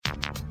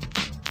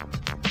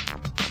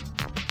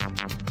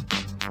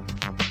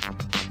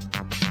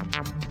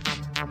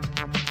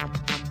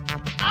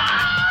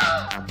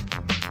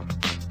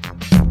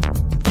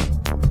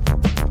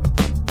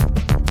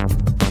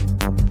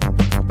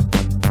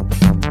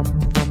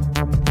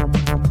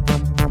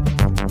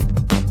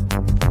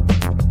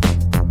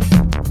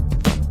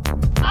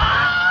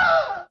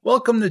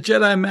Welcome to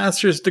Jedi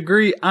Master's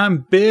Degree.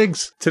 I'm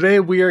Biggs. Today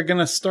we are going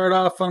to start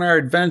off on our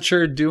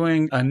adventure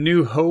doing A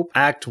New Hope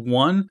Act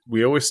 1.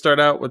 We always start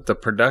out with the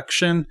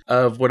production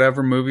of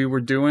whatever movie we're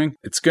doing.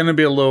 It's going to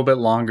be a little bit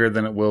longer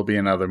than it will be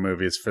in other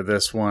movies for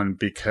this one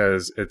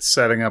because it's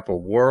setting up a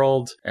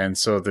world, and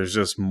so there's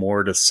just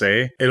more to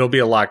say. It'll be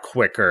a lot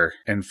quicker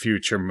in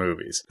future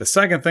movies. The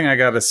second thing I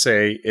got to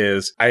say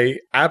is I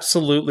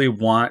absolutely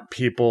want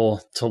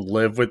people to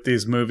live with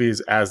these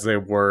movies as they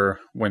were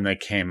when they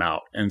came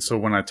out. And so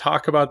when I talk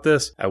about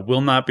this, I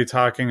will not be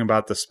talking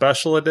about the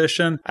special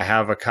edition. I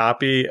have a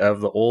copy of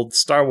the old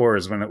Star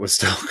Wars when it was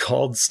still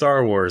called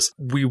Star Wars.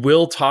 We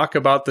will talk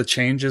about the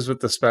changes with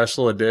the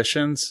special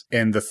editions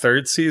in the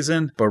third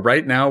season, but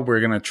right now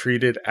we're going to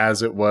treat it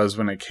as it was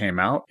when it came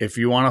out. If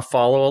you want to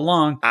follow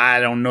along,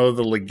 I don't know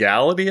the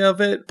legality of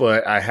it,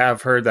 but I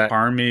have heard that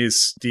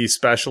Army's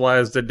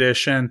despecialized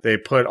edition, they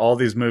put all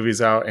these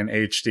movies out in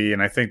HD,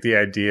 and I think the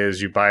idea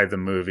is you buy the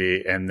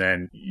movie and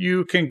then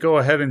you can go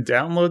ahead and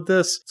download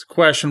this. It's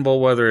questionable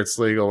whether it's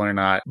legal or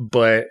not,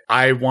 but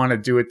I want to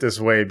do it this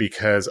way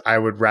because I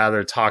would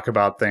rather talk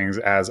about things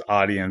as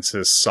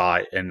audiences saw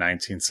it in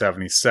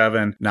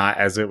 1977, not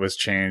as it was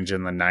changed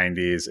in the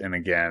 90s and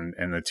again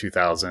in the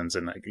 2000s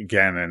and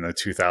again in the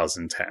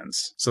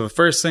 2010s. So the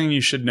first thing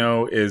you should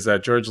know is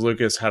that George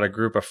Lucas had a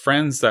group of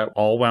friends that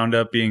all wound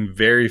up being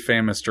very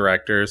famous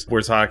directors.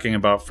 We're talking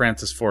about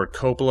Francis Ford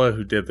Coppola,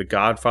 who did the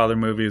Godfather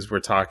movies. We're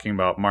talking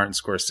about Martin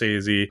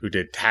Scorsese, who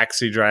did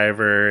Taxi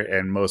Driver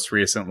and most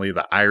recently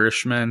The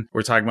Irishman.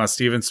 We're talking about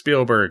Steven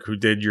Spielberg, who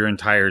did Your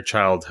Entire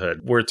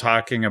Childhood. We're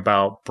talking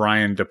about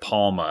Brian De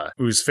Palma,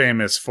 who's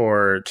famous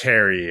for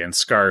Carrie and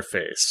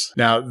Scarface.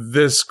 Now,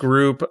 this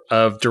group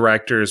of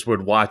directors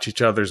would watch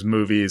each other's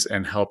movies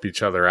and help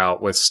each other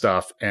out with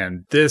stuff.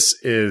 And this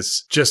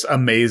is just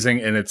amazing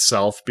in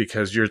itself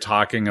because you're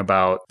talking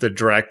about the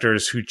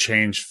directors who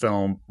changed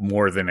film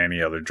more than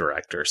any other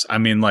directors. I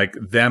mean, like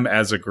them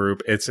as a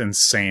group, it's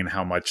insane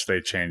how much they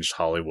changed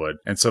Hollywood.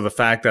 And so the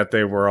fact that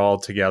they were all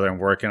together and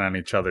working on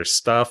each other's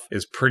stuff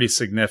is pretty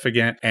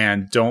significant.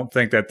 And don't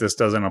think that this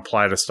doesn't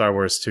apply to Star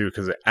Wars 2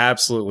 because it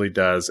absolutely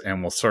does.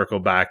 And we'll circle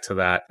back to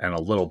that in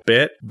a little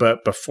bit.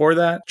 But before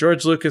that,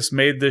 George Lucas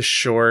made this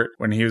short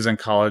when he was in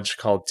college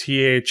called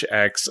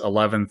THX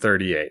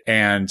 1138.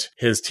 And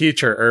his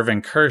teacher,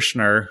 Irvin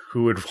Kershner,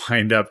 who would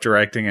wind up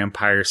directing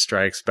Empire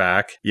Strikes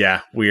Back,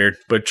 yeah, weird,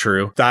 but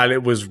true, thought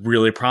it was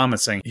really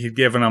promising. He'd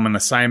given him an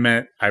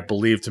assignment, I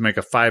believe, to make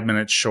a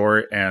 5-minute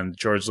short, and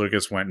George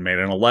Lucas went and made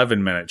an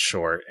 11-minute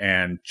short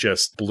and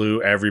just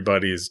blew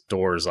everybody's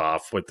doors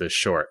off with this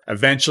short.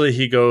 Eventually,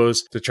 he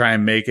goes to try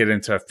and make it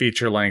into a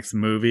feature-length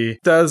movie.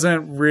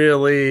 Doesn't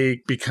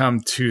really become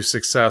too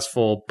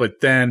successful,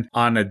 but then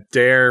on a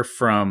dare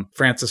from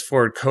Francis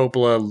Ford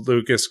Coppola,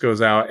 Lucas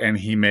goes out and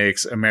he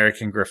makes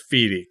American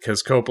Graffiti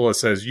because Coppola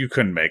says, you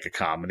couldn't make a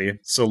comedy.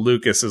 So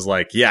Lucas is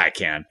like, yeah, I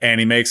can. And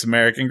he makes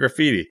American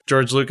Graffiti.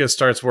 George Lucas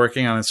starts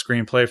working on a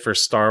screenplay for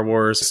Star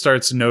Wars,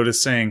 starts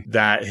noticing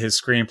that his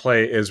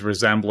screenplay is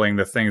resembling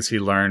the things he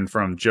learned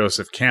from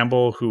Joseph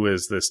Campbell, who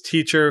is this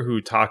teacher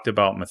who talked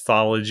about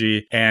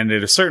mythology. And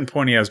at a certain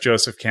point, he has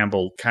Joseph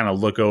Campbell kind of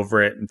look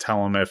over it and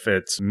tell him if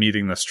it's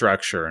meeting the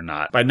structure or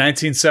not. By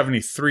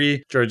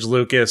 1973, George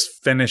Lucas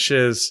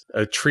finishes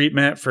a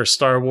treatment for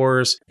Star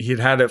Wars. He'd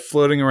had it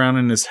floating around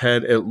in his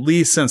head at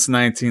least since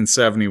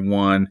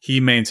 1971. He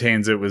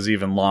maintains it was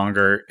even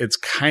longer. It's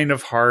kind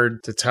of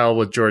hard to tell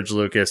with George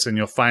Lucas, and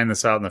you'll find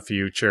this out in the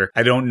future.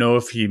 I don't know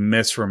if he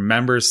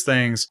misremembers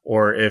things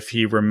or if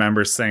he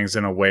remembers things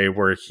in a way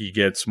where he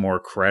gets more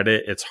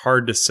credit. It's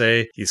hard to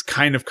say. He's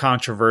kind of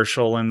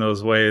controversial in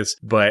those ways,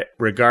 but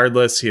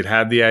regardless, he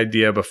had the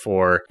idea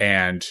before,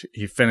 and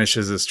he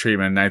finishes his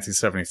treatment in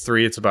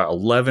 1973. It's about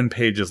 11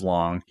 pages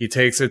long. He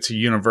takes it to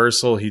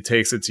Universal. He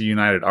takes it to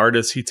United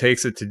Artists. He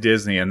takes it to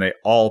Disney, and they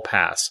all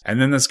pass.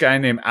 And then this guy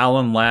named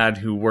Alan Ladd,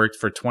 who worked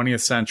for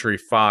 20th Century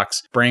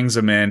Fox, brings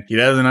him in. He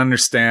doesn't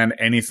understand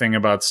anything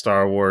about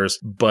Star Wars,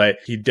 but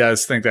he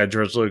does think that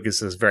George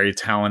Lucas is very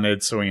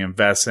talented, so he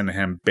invests in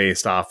him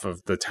based off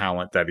of the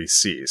talent that he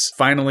sees.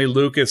 Finally,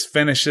 Lucas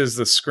finishes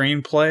the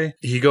screenplay.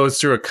 He goes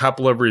through a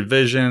couple of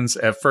revisions.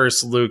 At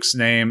first, Luke's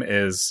name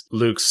is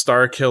Luke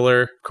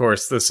Starkiller. Of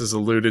course, this is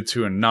alluded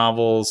to in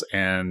novels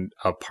and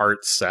a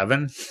part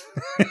 7.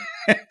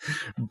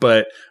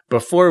 But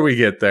before we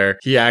get there,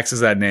 he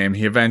axes that name.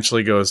 He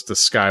eventually goes to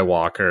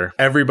Skywalker.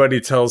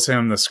 Everybody tells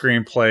him the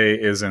screenplay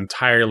is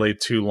entirely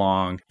too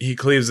long. He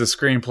cleaves the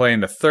screenplay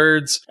into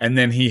thirds, and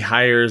then he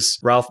hires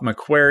Ralph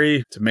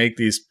McQuarrie to make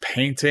these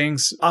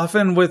paintings.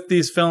 Often with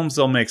these films,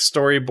 they'll make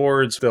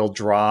storyboards. They'll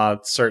draw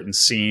certain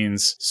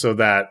scenes so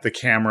that the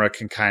camera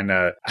can kind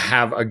of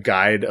have a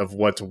guide of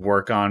what to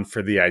work on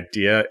for the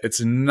idea.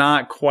 It's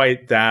not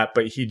quite that,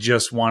 but he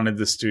just wanted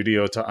the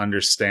studio to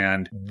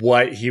understand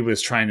what he was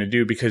was trying to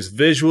do, because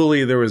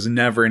visually there was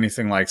never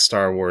anything like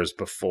Star Wars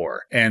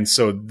before. And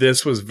so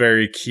this was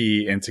very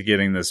key into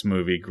getting this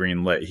movie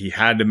greenlit. He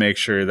had to make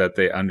sure that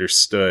they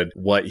understood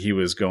what he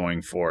was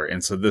going for.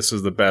 And so this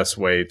was the best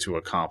way to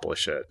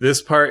accomplish it.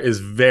 This part is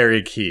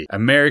very key.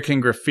 American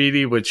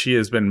Graffiti, which he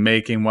has been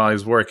making while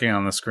he's working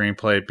on the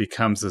screenplay,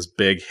 becomes this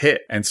big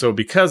hit. And so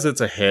because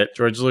it's a hit,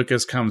 George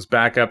Lucas comes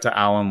back up to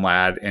Alan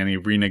Ladd and he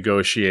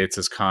renegotiates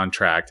his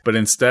contract. But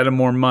instead of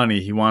more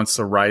money, he wants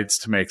the rights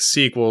to make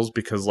sequels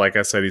because, like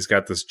I said, he's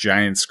got this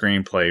giant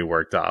screenplay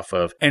worked off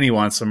of, and he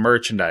wants some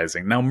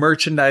merchandising. Now,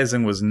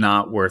 merchandising was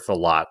not worth a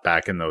lot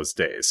back in those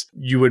days.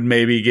 You would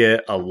maybe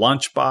get a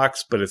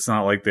lunchbox, but it's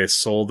not like they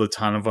sold a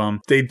ton of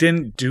them. They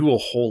didn't do a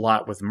whole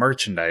lot with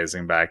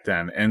merchandising back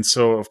then. And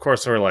so, of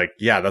course, they were like,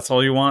 yeah, that's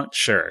all you want?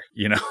 Sure.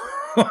 You know?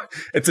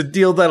 It's a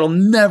deal that'll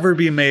never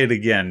be made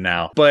again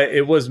now. But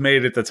it was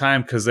made at the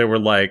time because they were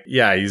like,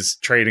 yeah, he's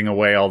trading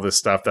away all this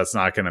stuff that's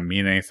not going to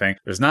mean anything.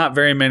 There's not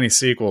very many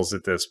sequels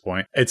at this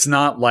point. It's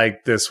not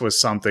like this was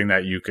something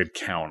that you could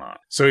count on.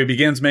 So he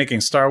begins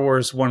making Star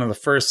Wars. One of the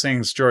first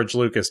things George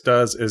Lucas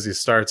does is he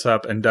starts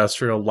up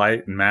Industrial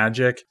Light and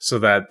Magic so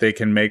that they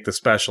can make the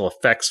special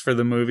effects for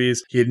the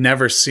movies. He had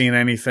never seen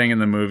anything in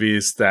the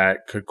movies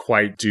that could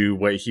quite do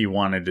what he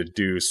wanted to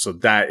do. So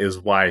that is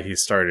why he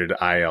started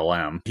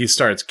ILM. He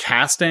starts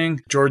casting.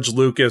 George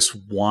Lucas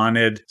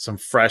wanted some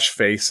fresh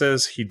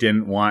faces. He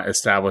didn't want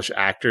established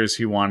actors.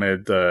 He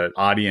wanted the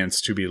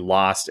audience to be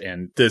lost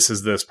in, this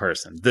is this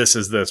person, this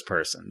is this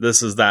person,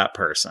 this is that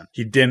person.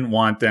 He didn't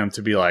want them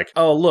to be like,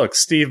 oh, look,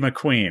 Steve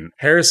McQueen.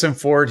 Harrison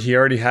Ford, he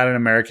already had an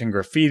American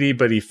Graffiti,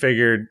 but he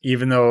figured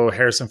even though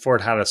Harrison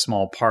Ford had a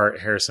small part,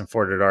 Harrison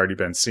Ford had already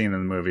been seen in the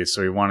movie,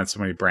 so he wanted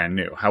somebody brand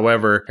new.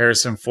 However,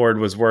 Harrison Ford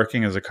was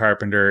working as a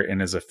carpenter,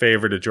 and as a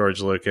favor to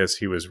George Lucas,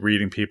 he was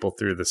reading people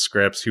through the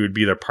scripts. He would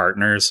be their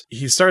partners.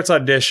 He starts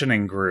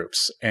auditioning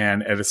groups,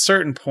 and at a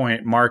certain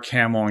point, Mark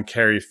Hamill and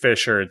Carrie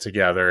Fisher are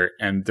together,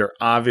 and they're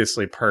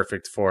obviously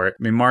perfect for it.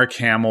 I mean, Mark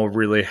Hamill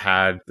really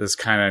had this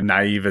kind of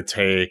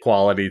naivete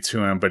quality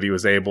to him, but he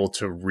was able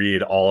to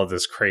read all of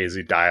this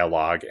crazy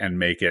dialogue and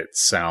make it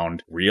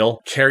sound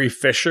real. Carrie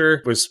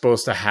Fisher was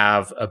supposed to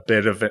have a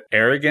bit of an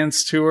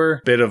arrogance to her,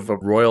 a bit of a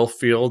royal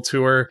feel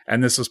to her,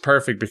 and this was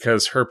perfect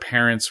because her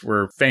parents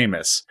were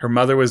famous. Her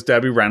mother was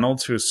Debbie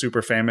Reynolds, who was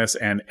super famous,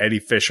 and Eddie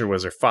Fisher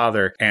was her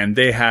father, and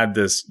they had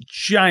this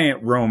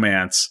giant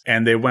romance,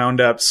 and they wound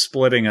up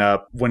splitting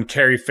up when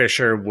Carrie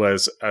Fisher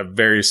was a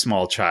very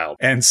small child.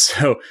 And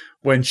so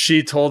when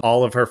she told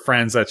all of her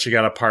friends that she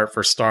got a part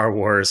for Star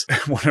Wars,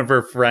 one of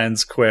her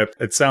friends quipped,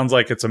 "It sounds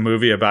like it's a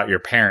movie about your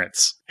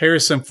parents."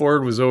 Harrison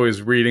Ford was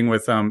always reading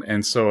with them,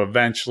 and so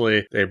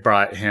eventually they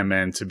brought him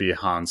in to be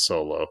Han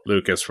Solo.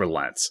 Lucas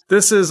relents.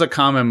 This is a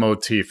common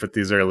motif with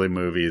these early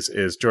movies,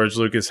 is George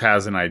Lucas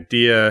has an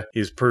idea,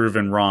 he's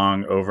proven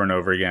wrong over and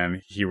over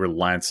again, he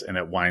relents, and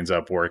it winds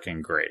up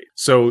working great.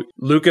 So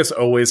Lucas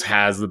always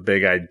has the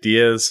big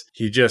ideas,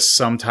 he just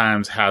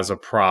sometimes has a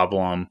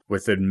problem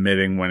with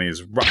admitting when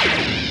he's wrong.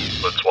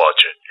 Let's watch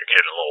it. You're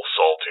getting a little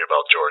salty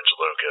about George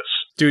Lucas.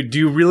 Dude, do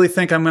you really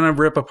think I'm going to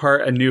rip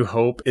apart A New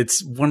Hope?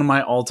 It's one of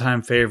my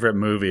all-time favorite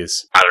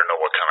movies. I don't know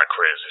what kind of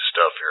crazy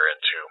stuff you're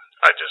into.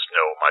 I just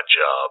know my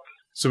job.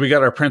 So we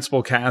got our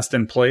principal cast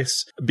in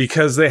place.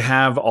 Because they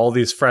have all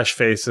these fresh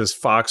faces,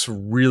 Fox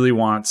really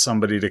wants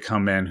somebody to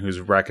come in who's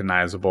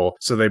recognizable.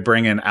 So they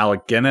bring in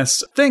Alec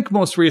Guinness. I think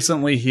most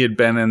recently he had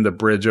been in The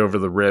Bridge Over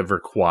the River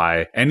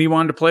Kwai, and he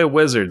wanted to play a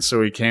wizard,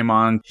 so he came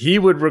on. He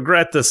would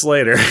regret this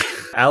later.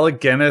 Alec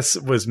Guinness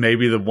was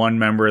maybe the one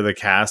member of the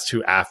cast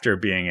who, after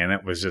being in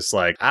it, was just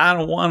like, I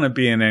don't want to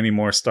be in any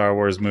more Star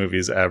Wars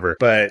movies ever.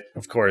 But,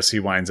 of course, he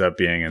winds up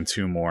being in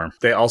 2 more.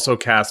 They also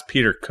cast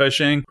Peter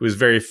Cushing, who was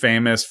very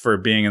famous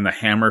for being in the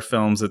Hammer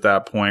films at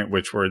that point,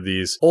 which were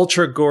these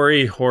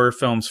ultra-gory horror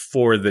films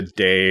for the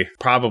day.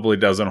 Probably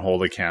doesn't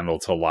hold a candle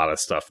to a lot of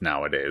stuff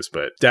nowadays,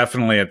 but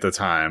definitely at the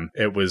time,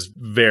 it was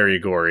very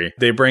gory.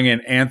 They bring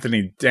in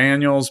Anthony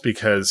Daniels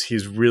because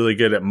he's really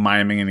good at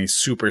miming and he's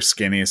super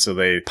skinny, so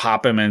they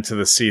pop him into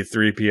the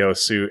C-3PO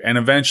suit, and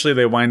eventually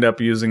they wind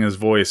up using his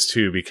voice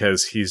too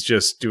because he's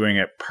just doing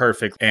it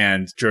perfect,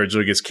 and George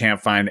Lucas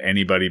can't find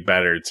anybody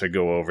better to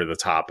go over the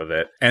top of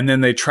it. And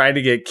then they try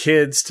to get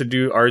kids to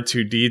do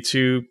R2-D2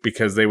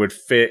 because they would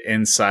fit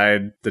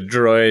inside the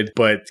droid,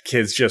 but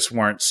kids just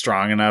weren't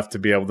strong enough to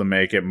be able to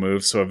make it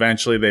move. So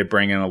eventually they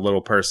bring in a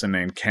little person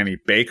named Kenny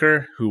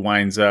Baker, who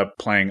winds up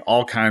playing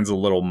all kinds of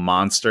little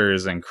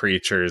monsters and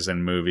creatures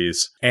in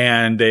movies.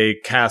 And they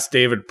cast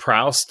David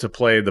Prowse to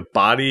play the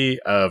body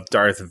of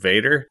Darth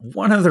Vader.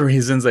 One of the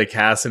reasons they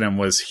casted him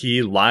was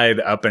he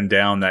lied up and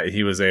down that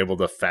he was able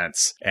to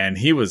fence, and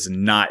he was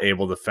not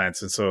able to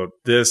fence. And so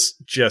this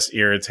just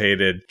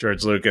irritated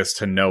George Lucas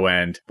to no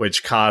end,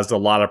 which caused a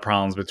lot of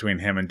problems between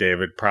him and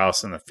David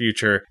Prowse in the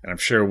future. And I'm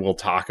sure we'll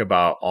talk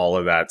about all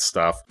of that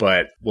stuff,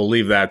 but we'll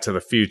leave that to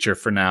the future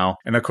for now.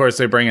 And of course,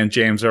 they bring in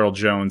James Earl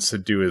Jones to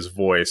do his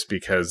voice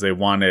because they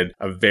wanted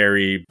a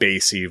very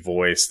bassy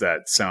voice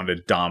that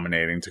sounded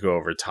dominating to go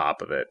over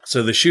top of it.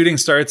 So the shooting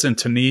starts in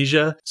Tunis,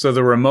 Tunisia. So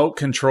the remote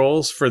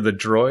controls for the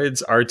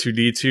droids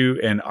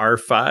R2-D2 and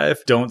R5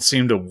 don't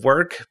seem to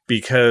work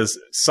because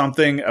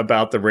something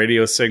about the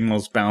radio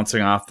signals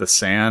bouncing off the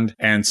sand.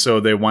 And so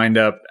they wind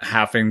up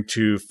having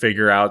to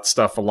figure out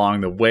stuff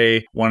along the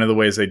way. One of the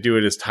ways they do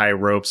it is tie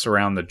ropes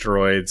around the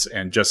droids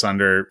and just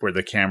under where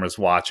the camera's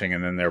watching,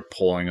 and then they're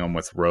pulling them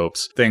with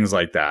ropes, things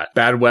like that.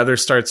 Bad weather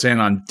starts in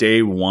on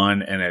day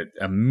one and it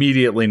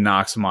immediately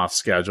knocks them off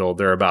schedule.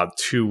 They're about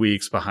 2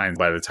 weeks behind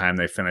by the time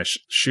they finish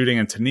shooting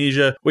in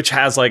Tunisia, which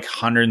has like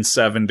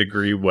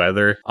 107-degree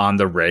weather on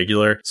the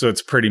regular. So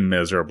it's pretty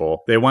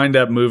miserable. They wind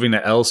up moving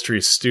to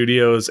Elstree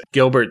Studios.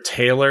 Gilbert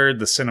Taylor,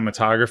 the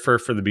cinematographer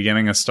for the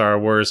beginning of Star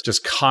Wars,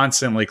 just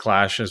constantly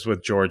clashes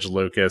with George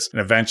Lucas.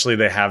 And eventually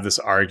they have this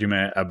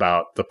argument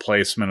about the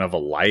placement of a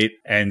light.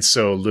 And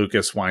so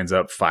Lucas winds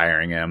up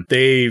firing him.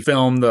 They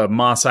filmed the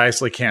Mos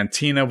Eisley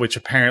Cantina, which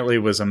apparently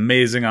was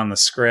amazing on the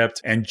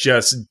script and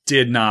just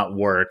did not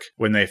work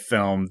when they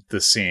filmed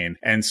the scene.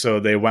 And so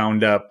they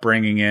wound up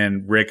bringing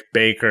in Rick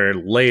Baker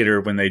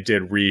later when they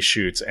did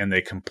reshoots, and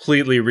they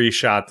completely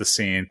reshot the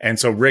scene. And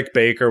so Rick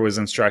Baker was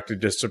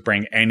instructed just to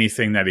bring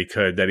anything that he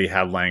could that he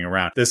had laying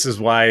around. This is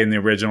why in the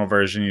original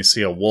version you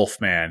see a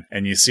wolfman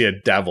and you see a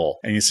devil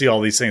and you see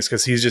all these things,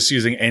 because he's just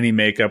using any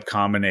makeup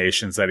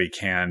combinations that he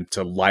can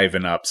to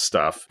liven up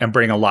stuff and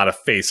bring a lot of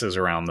faces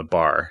around the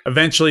bar.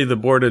 Eventually the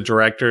board of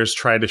directors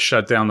tried to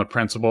shut down the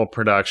principal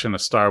production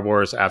of Star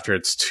Wars after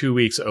it's 2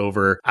 weeks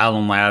over.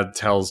 Alan Ladd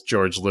tells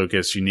George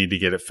Lucas, you need to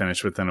get it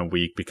finished within a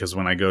week, because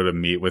when I go to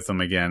meet with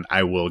them again,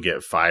 I will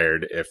get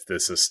fired if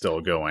this is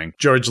still going.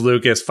 George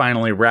Lucas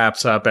finally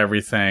wraps up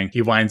everything.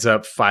 He winds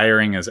up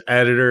firing his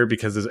editor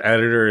because his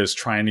editor is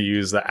trying to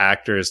use the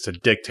actors to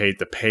dictate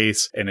the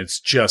pace, and it's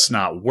just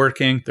not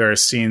working. There are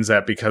scenes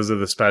that, because of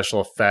the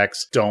special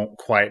effects, don't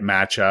quite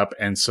match up,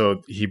 and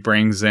so he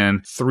brings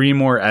in 3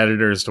 more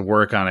editors to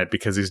work on it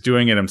because he's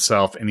doing it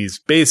himself, and he's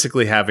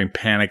basically having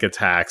panic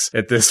attacks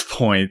at this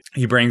point.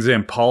 He brings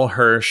in Paul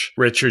Hirsch,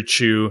 Richard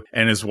Chew,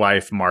 and his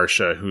wife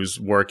Marcia, who's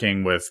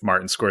working with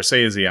Martin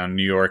Scorsese on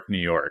New York, New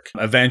York.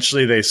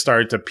 Eventually they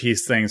start to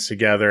piece things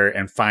together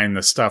and find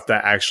the stuff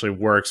that actually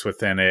works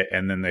within it,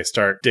 and then they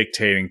start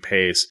dictating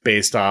pace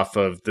based off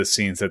of the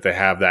scenes that they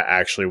have that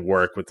actually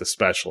work with the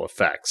special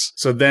effects.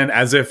 So then,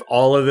 as if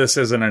all of this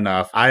isn't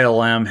enough,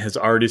 ILM has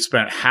already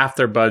spent half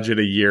their budget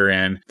a year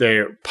in.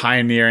 They're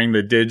pioneering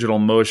the digital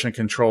motion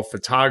control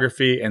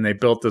photography, and they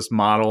built this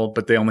model,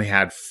 but they only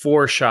had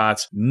 4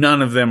 shots.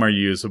 None of them are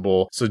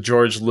usable. So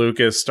George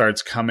Lucas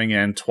starts coming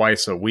in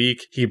twice a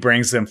week. He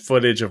brings them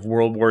footage of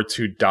World War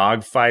II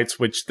dogfights,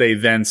 which they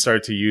then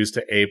start to use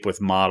to ape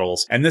with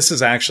models. And this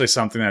is actually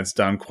something that's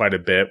done quite a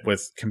bit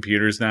with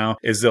computers now,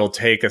 is they'll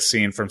take a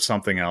scene from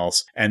something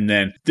else and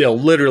then they'll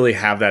literally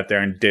have that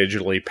there and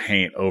digitally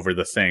paint over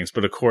the things.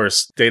 But of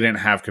course, they didn't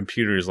have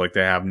computers like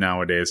they have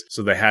nowadays,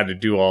 so they had to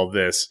do all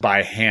this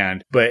by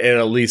hand, but it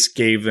at least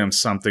gave them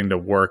something to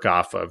work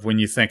off of. When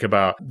you think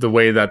about the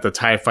way that the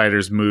TIE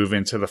fighters move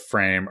into the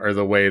frame, or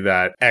the way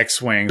that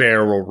X-Wing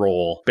barrel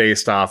roll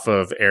based off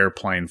of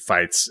airplane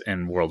fights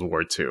in World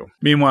War II.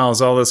 Meanwhile,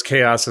 as all this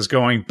chaos is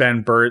going,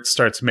 Ben Burtt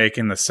starts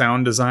making the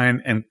sound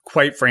design, and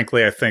quite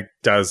frankly, I think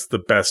does the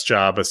best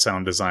job of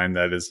sound design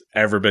that has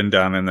ever been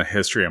done in the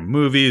history of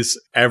movies.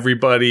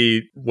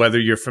 Everybody, whether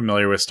you're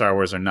familiar with Star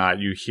Wars or not,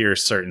 you hear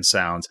certain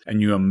sounds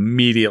and you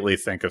immediately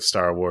think of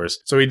Star Wars.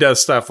 So he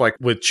does stuff like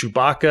with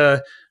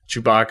Chewbacca.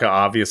 Chewbacca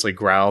obviously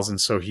growls,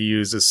 and so he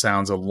uses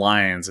sounds of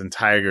lions and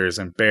tigers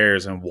and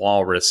bears and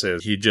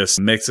walruses. He just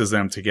mixes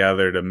them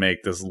together to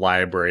make this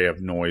library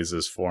of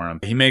noises for him.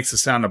 He makes the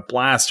sound of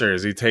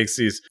blasters. He takes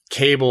these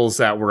cables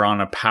that were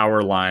on a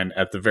power line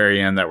at the very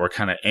end that were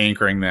kind of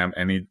anchoring them,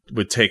 and he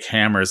would take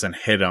hammers and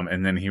hit them,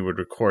 and then he would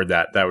record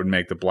that. That would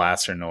make the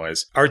blaster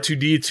noise.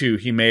 R2-D2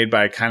 he made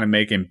by kind of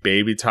making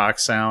baby talk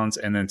sounds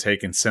and then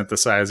taking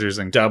synthesizers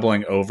and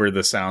doubling over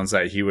the sounds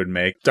that he would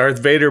make. Darth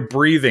Vader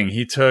breathing.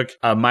 He took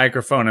a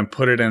microphone and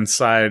put it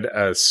inside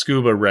a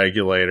scuba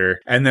regulator.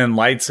 And then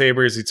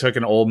lightsabers, he took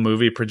an old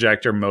movie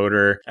projector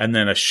motor and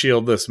then a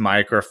shieldless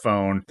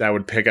microphone that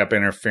would pick up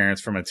interference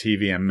from a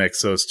TV and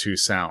mix those two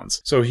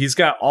sounds. So he's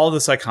got all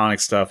this iconic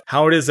stuff.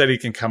 How it is that he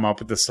can come up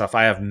with this stuff,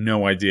 I have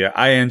no idea.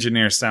 I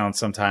engineer sound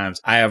sometimes.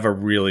 I have a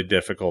really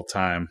difficult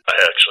time. I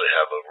actually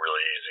have a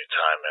really easy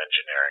time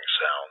engineering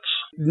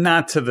sounds.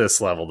 Not to this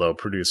level, though,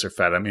 Producer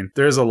Fed. I mean,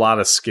 there's a lot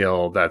of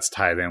skill that's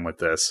tied in with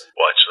this.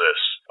 Watch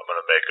this. I'm going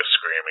to make a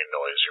screaming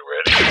noise. You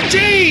ready?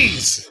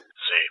 Jeez!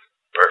 See?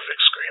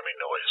 Perfect screaming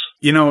noise.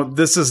 You know,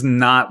 this is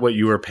not what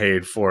you were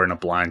paid for in a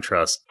blind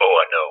trust. Oh,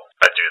 I know.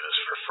 I do this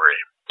for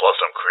free. Plus,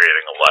 I'm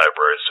creating a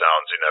library of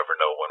sounds. You never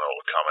know when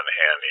it'll come in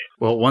handy.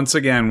 Well, once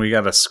again, we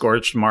got a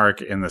scorched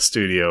mark in the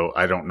studio.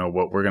 I don't know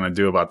what we're going to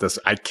do about this.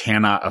 I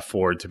cannot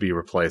afford to be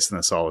replacing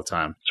this all the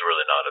time. It's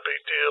really not a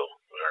big deal.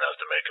 We don't have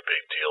to make a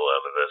big deal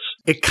out of this.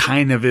 It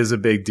kind of is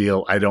a big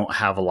deal. I don't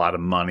have a lot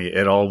of money.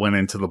 It all went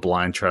into the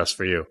blind trust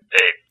for you.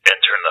 Hey,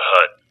 intern the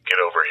hut. Get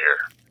over here.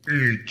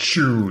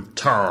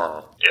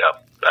 Ichuta. Yep,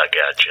 I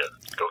got you.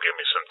 Go get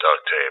me some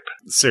duct tape.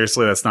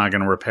 Seriously, that's not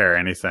going to repair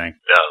anything.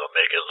 That'll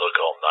make it look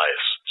all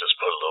nice. Just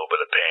put a little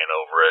bit of paint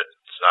over it.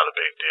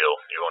 deal.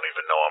 You won't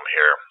even know I'm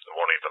here. It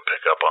won't even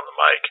pick up on the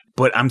mic.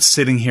 But I'm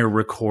sitting here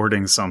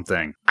recording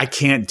something. I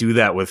can't do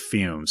that with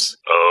fumes.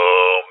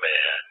 Oh,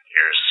 man.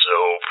 You're so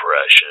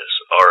precious.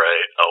 All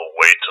right, I'll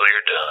wait till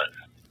you're done.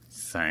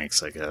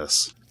 Thanks, I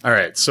guess. All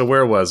right, so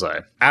where was I?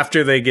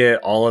 After they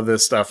get all of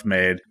this stuff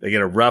made, they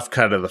get a rough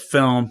cut of the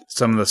film.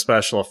 Some of the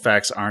special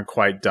effects aren't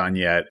quite done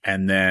yet.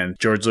 And then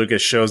George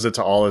Lucas shows it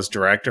to all his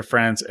director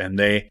friends, and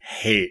they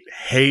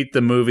hate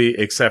the movie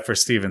except for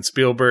Steven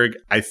Spielberg.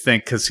 I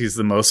think because he's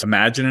the most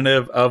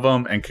imaginative of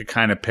them and could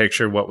kind of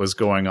picture what was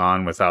going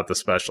on without the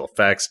special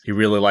effects. He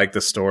really liked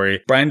the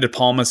story. Brian De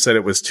Palma said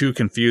it was too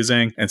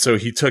confusing, and so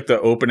he took the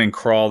opening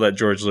crawl that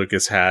George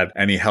Lucas had,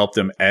 and he helped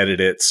him edit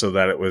it so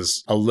that it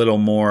was a little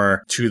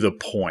more to the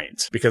point.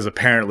 Because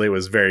apparently it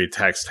was very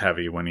text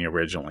heavy when he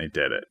originally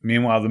did it.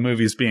 Meanwhile, the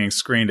movie's being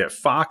screened at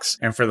Fox,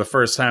 and for the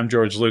first time,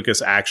 George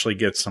Lucas actually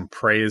gets some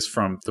praise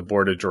from the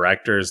board of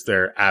directors.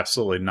 They're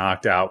absolutely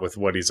knocked out with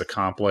what he's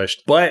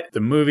accomplished. But the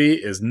movie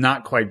is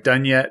not quite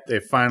done yet. They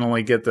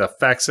finally get the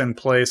effects in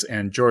place,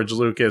 and George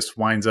Lucas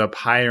winds up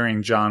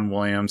hiring John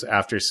Williams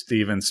after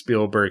Steven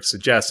Spielberg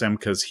suggests him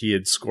because he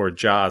had scored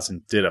Jaws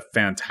and did a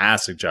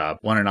fantastic job,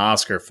 won an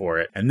Oscar for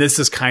it. And this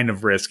is kind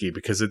of risky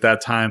because at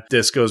that time,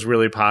 disco's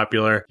really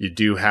popular. You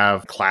do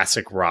have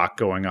classic rock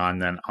going on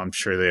then. I'm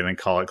sure they didn't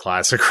call it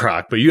classic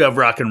rock, but you have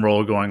rock and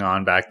roll going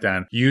on back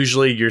then.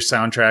 Usually your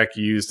soundtrack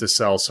you use to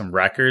sell some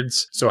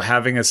records. So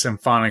having a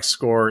symphonic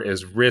score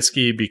is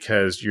risky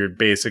because you're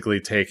basically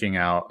taking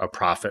out a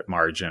profit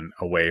margin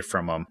away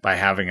from them by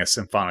having a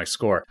symphonic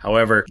score.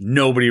 However,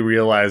 nobody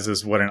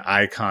realizes what an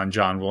icon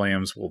John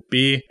Williams will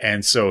be.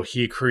 And so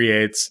he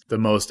creates the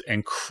most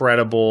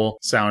incredible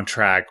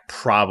soundtrack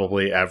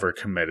probably ever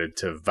committed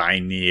to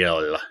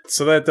vinyl.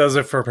 So that does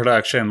it for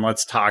production.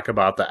 Let's talk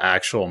about the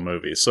actual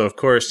movie. So, of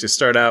course, you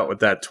start out with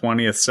that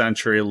 20th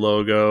century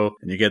logo,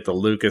 and you get the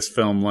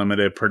Lucasfilm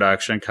Limited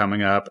production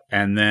coming up.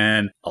 And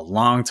then a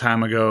long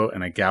time ago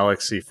in a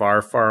galaxy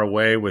far, far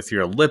away with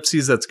your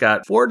ellipses that's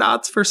got 4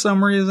 dots for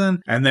some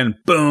reason. And then,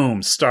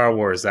 boom, Star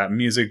Wars. That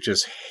music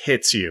just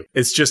hits you.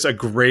 It's just a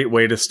great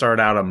way to start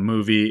out a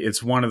movie.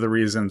 It's one of the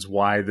reasons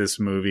why this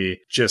movie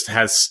just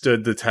has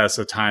stood the test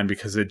of time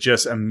because it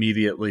just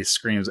immediately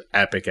screams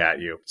epic at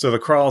you. So the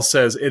crawl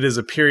says it is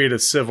a period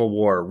of civil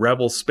war.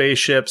 Rebel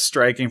spaceships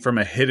striking from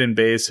a hidden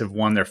base have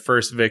won their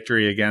first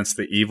victory against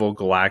the evil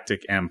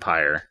Galactic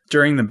Empire.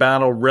 During the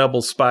battle,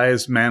 Rebel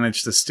spies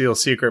managed to steal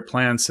secret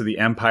plans to the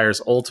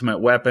Empire's ultimate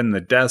weapon,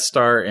 the Death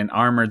Star, an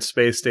armored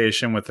space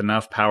station with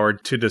enough power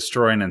to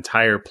destroy an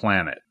entire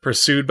planet.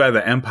 Pursued by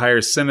the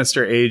Empire's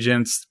sinister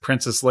agents,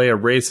 Princess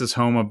Leia races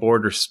home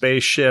aboard her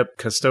spaceship,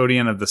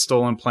 custodian of the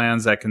stolen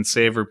plans that can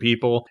save her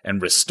people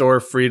and restore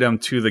freedom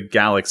to the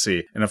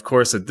galaxy. And of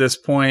course, at this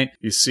point,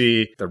 you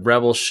see the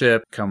Rebel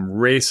ship come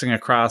racing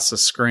across the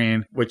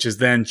screen, which is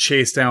then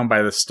chased down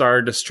by the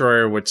Star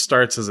Destroyer, which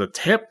starts as a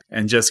tip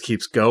and just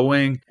keeps going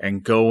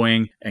and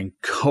going and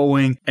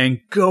going and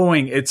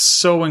going. It's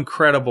so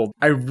incredible.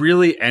 I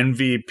really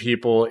envy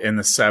people in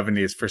the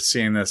 70s for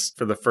seeing this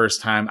for the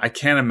first time. I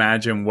can't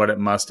imagine what it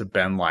must have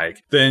been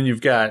like. Then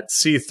you've got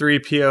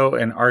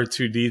C-3PO and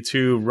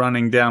R2-D2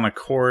 running down a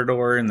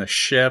corridor in the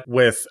ship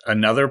with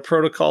another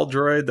protocol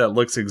droid that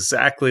looks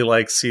exactly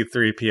like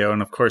C-3PO.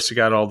 And of course, you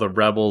got all the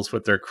rebels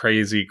with their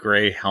crazy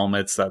gray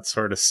helmets that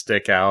sort of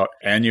stick out.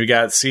 And you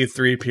got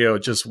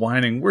C-3PO just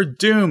whining, "We're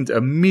doomed,"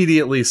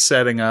 immediately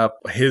setting up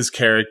his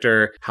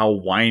character, how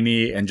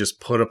whiny and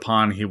just put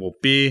upon he will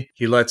be.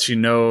 He lets you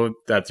know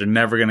that they're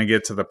never going to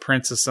get to the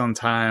princess on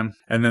time.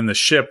 And then the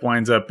ship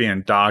winds up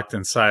being docked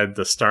inside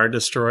the Star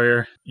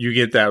Destroyer. You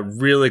get that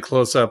really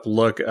close-up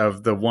look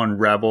of the one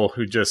rebel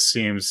who just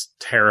seems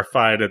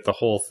terrified at the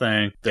whole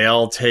thing. They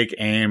all take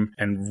aim,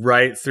 and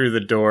right through the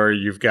door,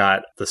 you've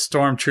got the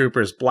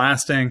stormtroopers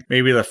blasting.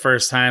 Maybe the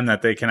first time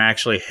that they can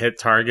actually hit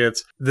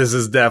targets. This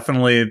is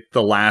definitely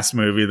the last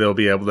movie they'll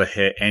be able to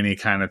hit any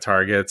kind of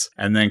targets.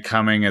 And then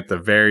coming at the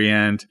very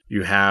end,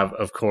 you have,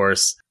 of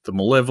course, the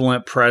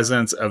malevolent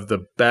presence of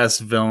the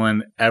best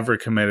villain ever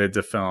committed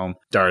to film,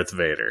 Darth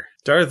Vader.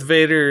 Darth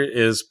Vader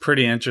is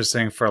pretty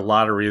interesting for a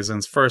lot of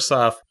reasons. First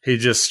off, he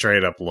just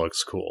straight up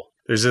looks cool.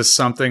 There's just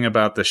something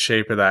about the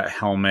shape of that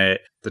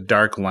helmet, the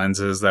dark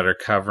lenses that are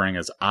covering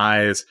his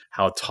eyes,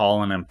 how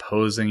tall and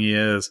imposing he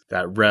is,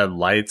 that red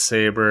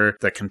lightsaber,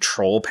 the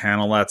control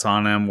panel that's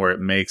on him where it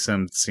makes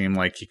him seem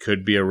like he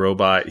could be a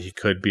robot, he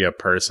could be a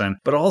person.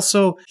 But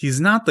also,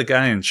 he's not the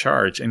guy in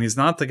charge, and he's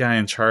not the guy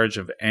in charge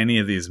of any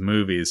of these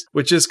movies,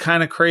 which is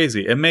kind of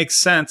crazy. It makes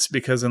sense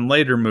because in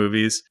later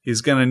movies,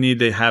 he's going to need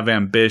to have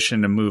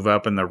ambition to move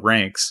up in the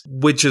ranks,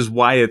 which is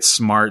why it's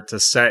smart to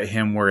set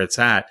him where it's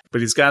at.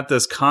 But he's got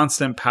this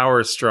constant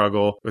power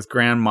struggle with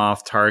Grand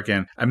Moff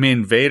Tarkin. I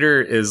mean,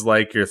 Vader is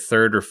like your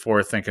third or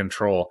fourth in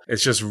control.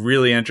 It's just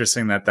really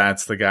interesting that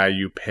that's the guy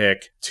you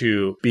pick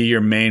to be your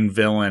main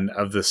villain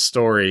of the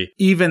story.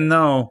 Even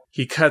though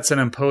he cuts an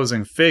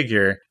imposing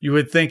figure, you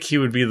would think he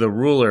would be the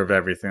ruler of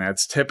everything.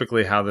 That's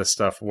typically how this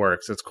stuff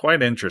works. It's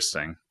quite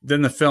interesting.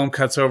 Then the film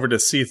cuts over to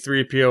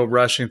C-3PO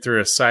rushing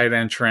through a side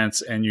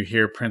entrance, and you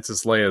hear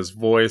Princess Leia's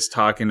voice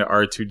talking to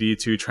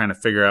R2-D2, trying to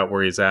figure out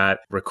where he's at,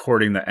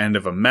 recording the end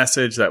of a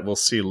message that we'll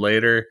see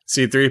later.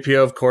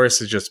 C-3PO, of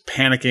course, is just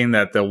panicking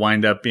that they'll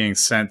wind up being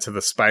sent to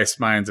the spice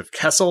mines of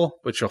Kessel,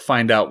 which you'll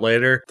find out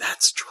later.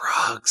 That's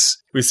drugs.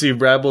 We see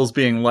rebels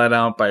being led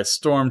out by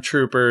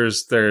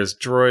stormtroopers. There's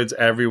droids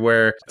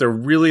everywhere. They're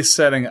really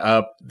setting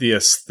up the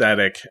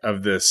aesthetic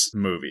of this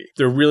movie.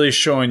 They're really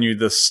showing you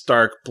the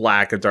stark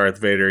black of Darth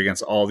Vader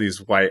against all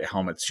these white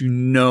helmets. You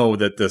know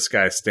that this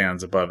guy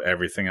stands above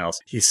everything else.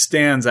 He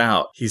stands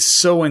out. He's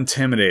so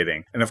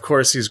intimidating. And of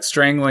course, he's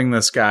strangling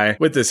this guy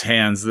with his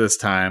hands this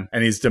time,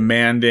 and he's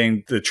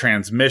demanding the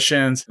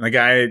transmissions. And the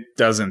guy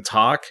doesn't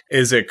talk.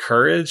 Is it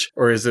courage,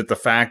 or is it the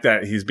fact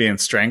that he's being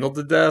strangled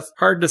to death?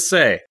 Hard to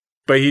say.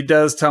 But he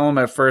does tell him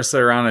at first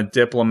they're on a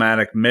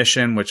diplomatic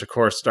mission, which of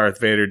course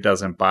Darth Vader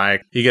doesn't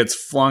buy. He gets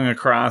flung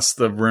across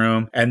the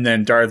room, and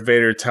then Darth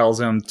Vader tells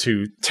him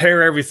to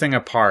tear everything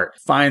apart,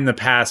 find the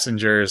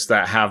passengers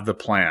that have the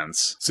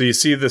plans. So you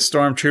see the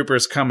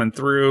stormtroopers coming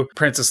through.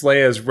 Princess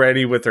Leia is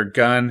ready with her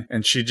gun,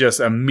 and she just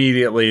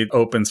immediately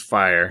opens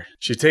fire.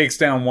 She takes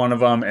down one of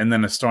them, and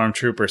then a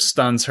stormtrooper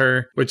stuns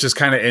her, which is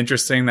kind of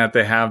interesting that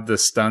they have the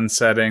stun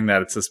setting,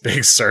 that it's this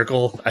big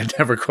circle. I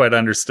never quite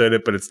understood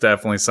it, but it's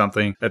definitely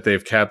something that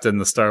they've kept in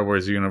the Star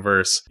Wars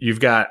universe. You've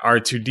got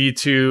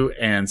R2-D2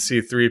 and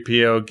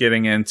C-3PO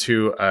getting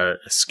into a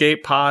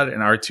escape pod,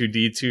 and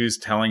R2-D2's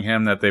telling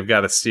him that they've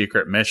got a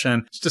secret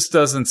mission. It just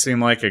doesn't seem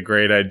like a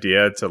great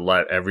idea to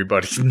let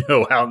everybody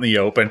know out in the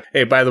open,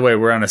 hey, by the way,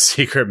 we're on a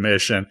secret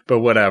mission, but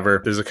whatever.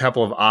 There's a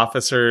couple of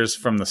officers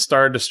from the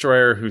Star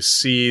Destroyer who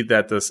see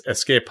that this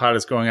escape pod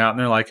is going out, and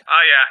they're like,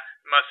 oh yeah,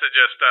 must have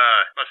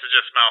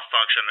just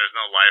malfunctioned. There's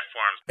no life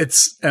forms.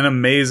 It's an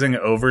amazing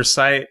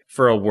oversight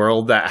for a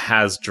world that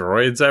has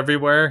droids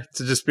everywhere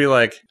to just be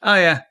like, oh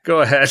yeah,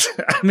 go ahead.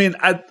 I mean,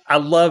 I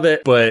love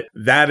it, but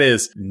that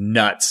is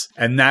nuts.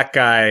 And that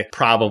guy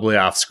probably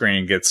off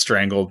screen gets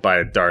strangled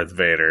by Darth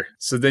Vader.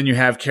 So then you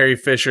have Carrie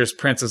Fisher's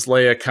Princess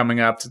Leia coming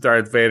up to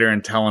Darth Vader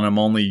and telling him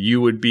only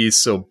you would be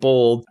so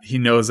bold. He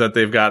knows that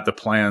they've got the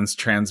plans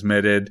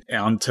transmitted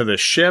onto the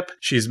ship.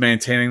 She's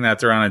maintaining that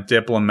they're on a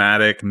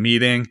diplomatic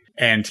meeting,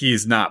 and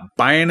he's not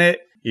buying it.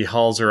 He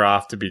hauls her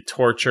off to be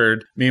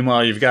tortured.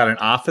 Meanwhile, you've got an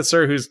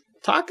officer who's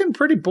talking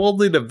pretty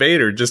boldly to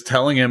Vader, just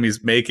telling him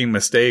he's making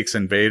mistakes,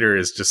 and Vader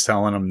is just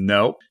telling him,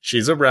 no,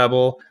 she's a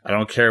rebel. I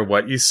don't care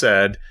what you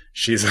said.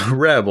 She's a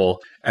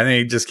rebel. And then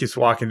he just keeps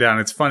walking down.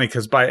 It's funny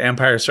because by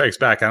Empire Strikes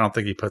Back, I don't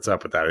think he puts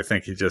up with that. I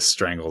think he just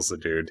strangles the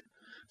dude.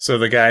 So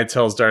the guy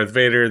tells Darth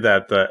Vader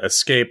that the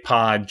escape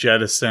pod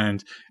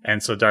jettisoned,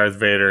 and so Darth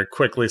Vader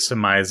quickly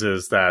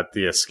surmises that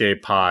the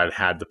escape pod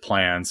had the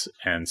plans,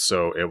 and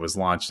so it was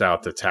launched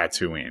out to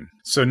Tatooine.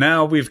 So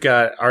now we've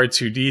got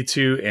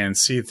R2-D2 and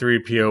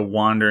C-3PO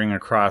wandering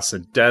across a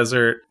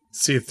desert.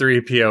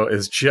 C-3PO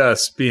is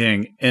just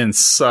being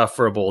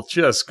insufferable,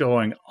 just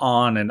going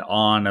on and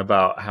on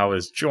about how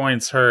his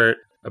joints hurt,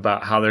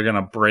 about how they're going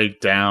to break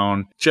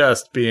down,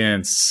 just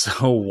being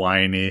so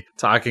whiny,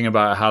 talking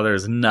about how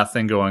there's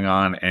nothing going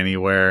on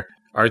anywhere.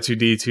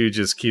 R2-D2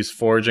 just keeps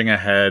forging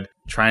ahead,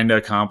 trying to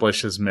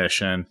accomplish his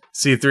mission.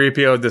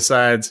 C-3PO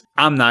decides,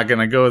 I'm not going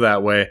to go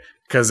that way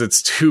because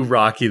it's too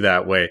rocky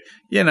that way.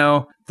 You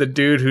know, the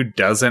dude who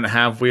doesn't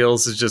have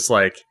wheels is just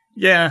like,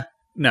 yeah,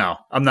 no,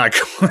 I'm not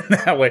going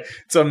that way.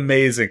 It's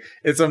amazing.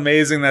 It's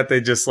amazing that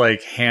they just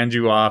like hand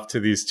you off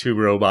to these two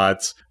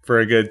robots for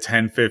a good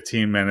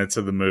 10-15 minutes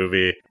of the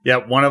movie.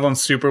 Yep, one of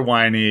them's super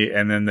whiny,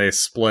 and then they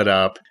split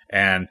up,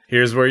 and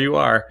here's where you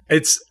are.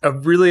 It's a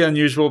really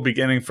unusual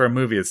beginning for a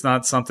movie. It's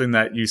not something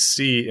that you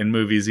see in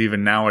movies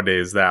even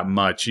nowadays that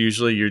much.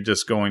 Usually you're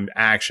just going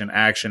action,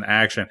 action,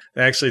 action.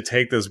 They actually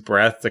take this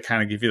breath to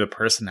kind of give you the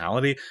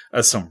personality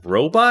of some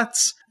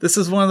robots. This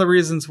is one of the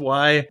reasons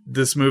why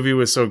this movie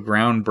was so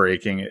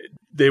groundbreaking.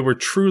 They were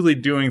truly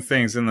doing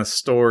things in the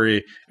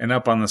story and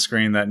up on the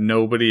screen that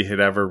nobody had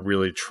ever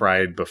really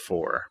tried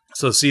before.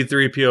 So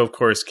C-3PO, of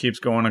course, keeps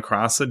going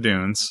across the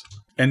dunes,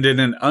 and in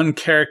an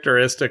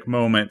uncharacteristic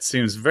moment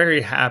seems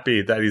very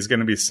happy that he's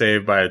going to be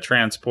saved by a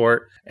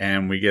transport,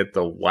 and we get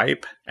the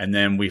wipe, and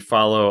then we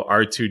follow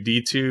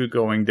R2-D2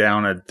 going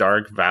down a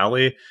dark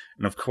valley,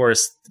 and of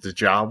course the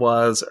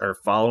Jawas are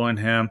following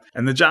him,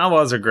 and the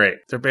Jawas are great.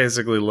 They're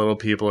basically little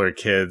people or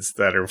kids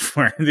that are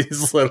wearing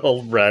these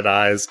little red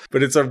eyes,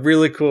 but it's a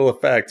really cool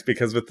effect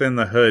because within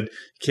the hood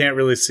you can't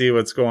really see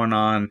what's going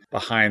on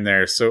behind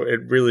there, so it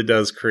really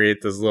does create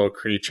this little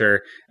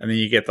creature, and then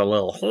you get the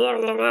little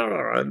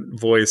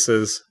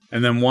voices.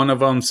 And then one of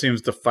them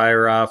seems to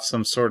fire off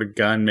some sort of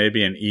gun,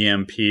 maybe an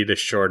EMP to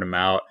short him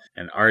out.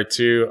 And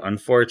R2,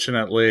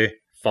 unfortunately,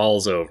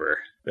 falls over.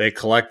 They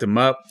collect him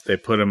up, they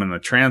put him in the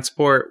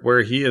transport,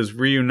 where he is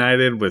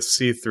reunited with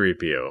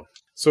C-3PO.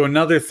 So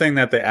another thing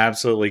that they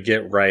absolutely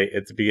get right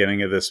at the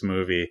beginning of this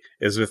movie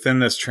is within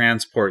this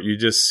transport, you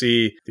just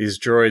see these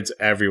droids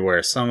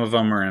everywhere. Some of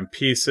them are in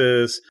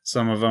pieces,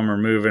 some of them are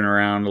moving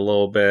around a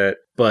little bit,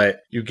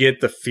 but you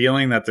get the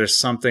feeling that there's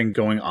something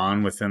going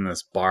on within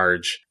this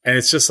barge. And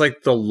it's just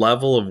like the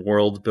level of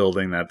world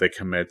building that they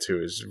commit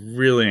to is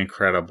really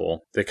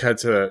incredible. They cut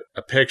to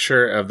a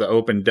picture of the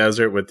open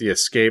desert with the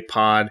escape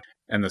pod,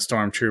 and the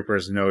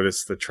stormtroopers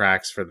notice the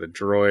tracks for the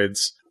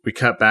droids. We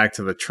cut back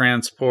to the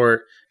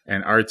transport,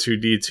 and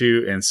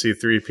R2-D2 and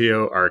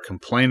C-3PO are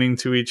complaining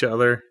to each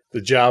other. The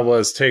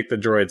Jawas take the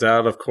droids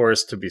out, of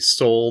course, to be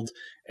sold,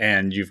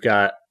 and you've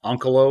got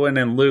Uncle Owen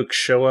and Luke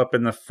show up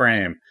in the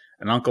frame.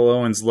 And Uncle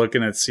Owen's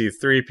looking at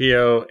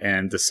C-3PO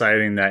and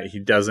deciding that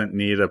he doesn't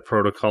need a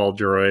protocol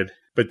droid.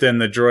 But then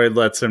the droid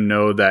lets him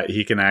know that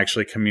he can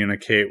actually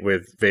communicate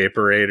with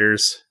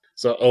vaporators.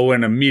 So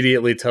Owen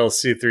immediately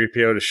tells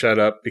C-3PO to shut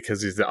up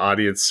because he's the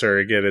audience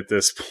surrogate at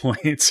this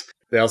point.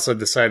 They also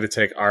decide to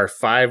take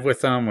R5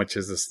 with them, which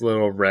is this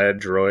little red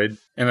droid.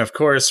 And of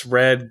course,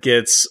 Red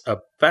gets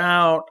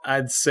about,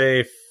 I'd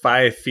say,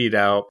 5 feet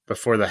out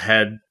before the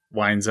head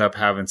winds up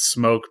having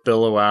smoke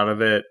billow out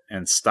of it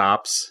and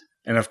stops.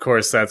 And of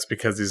course, that's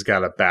because he's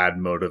got a bad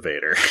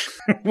motivator.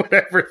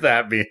 Whatever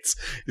that means.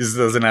 He just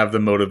doesn't have the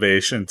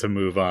motivation to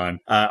move on.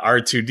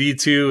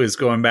 R2-D2 is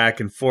going back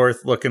and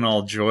forth, looking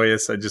all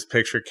joyous. I just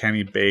picture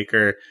Kenny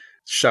Baker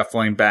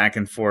shuffling back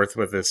and forth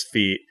with his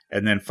feet.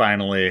 And then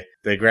finally,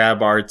 they grab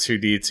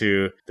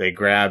R2-D2, they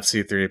grab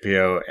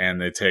C-3PO, and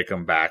they take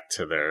him back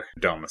to their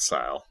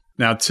domicile.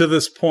 Now, to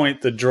this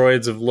point, the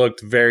droids have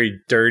looked very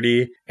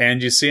dirty,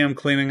 and you see him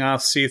cleaning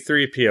off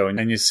C-3PO,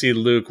 and you see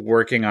Luke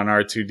working on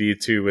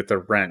R2-D2 with a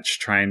wrench,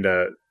 trying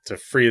to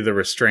free the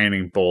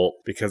restraining bolt,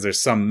 because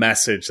there's some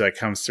message that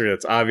comes through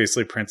that's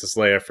obviously Princess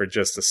Leia for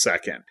just a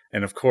second.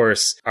 And of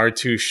course,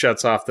 R2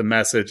 shuts off the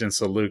message, and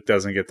so Luke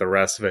doesn't get the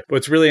rest of it.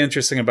 What's really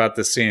interesting about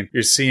this scene,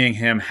 you're seeing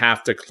him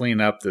have to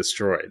clean up this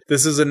droid.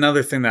 This is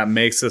another thing that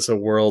makes this a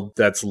world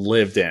that's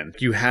lived in.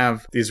 You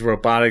have these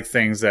robotic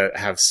things that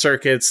have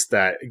circuits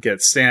that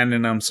get sand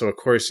in them, so of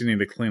course you need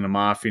to clean them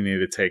off, you need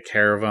to take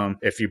care of them.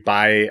 If you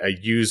buy a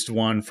used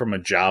one from a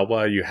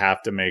Jawa, you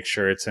have to make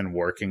sure it's in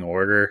working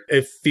order.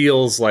 It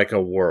feels like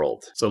a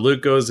world. So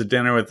Luke goes to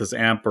dinner with his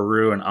Aunt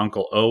Beru and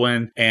Uncle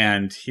Owen,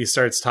 and he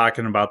starts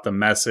talking about the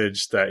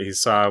message that he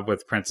saw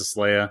with Princess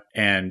Leia,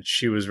 and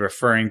she was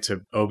referring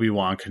to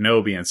Obi-Wan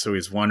Kenobi, and so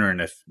he's wondering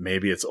if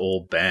maybe it's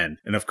old Ben.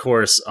 And of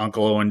course,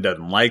 Uncle Owen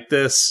doesn't like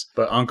this,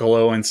 but Uncle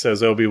Owen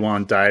says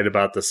Obi-Wan died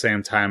about the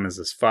same time as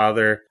his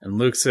father, and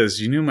Luke says,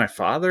 "You knew my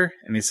father?"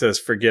 And he says,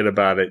 "Forget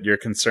about it. Your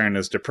concern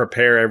is to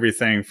prepare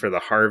everything for the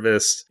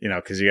harvest,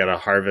 because you got to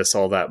harvest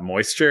all that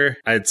moisture."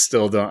 I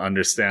still don't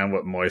understand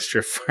what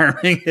moisture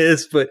farming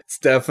is, but it's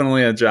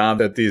definitely a job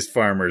that these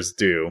farmers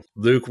do.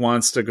 Luke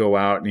wants to go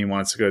out and he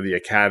wants to go to the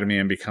academy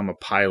and become a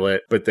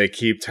pilot, but they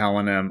keep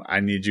telling him, "I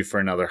need you for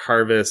another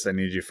harvest. I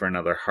need you for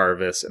another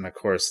harvest." And of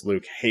course,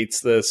 Luke hates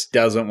this,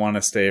 doesn't want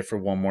to stay for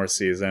one more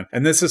season.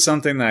 And this is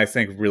something that I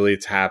think really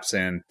taps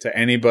in to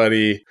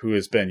anybody who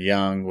has been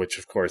young, which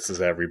of course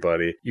is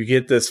everybody. You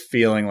get this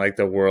feeling like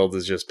the world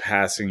is just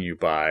passing you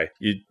by.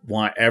 You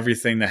want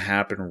everything to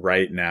happen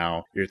right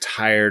now. You're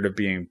tired of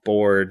being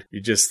bored.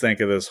 You just think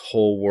of this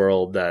whole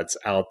world that's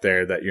out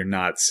there that you're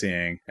not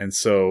seeing. And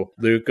so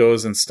Luke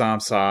goes and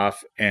stomps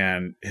off,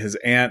 and his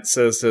aunt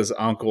says to his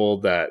uncle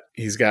that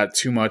he's got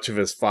too much of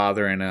his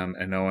father in him,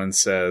 and Owen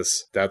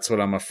says, "That's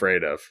what I'm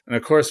afraid of." And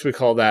of course, we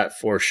call that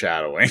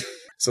foreshadowing.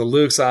 So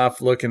Luke's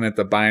off looking at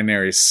the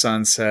binary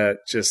sunset.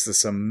 Just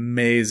this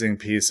amazing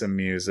piece of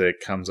music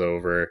comes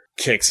over,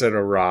 kicks at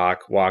a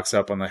rock, walks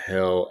up on the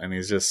hill, and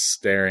he's just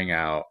staring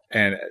out.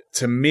 And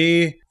to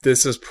me,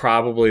 this is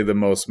probably the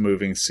most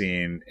moving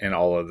scene in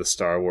all of the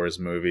Star Wars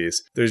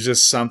movies. There's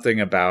just something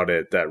about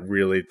it that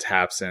really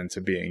taps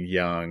into being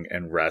young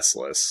and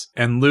restless.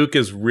 And Luke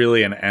is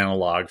really an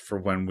analog for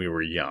when we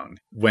were young,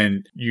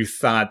 when you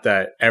thought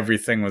that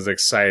everything was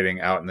exciting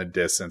out in the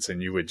distance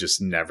and you would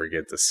just never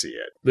get to see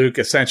it. Luke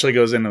essentially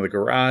goes into the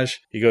garage.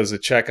 He goes to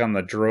check on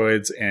the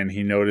droids, and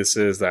he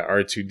notices that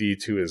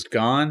R2-D2 is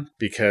gone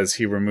because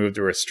he removed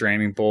a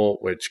restraining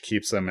bolt, which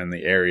keeps them in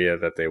the area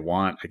that they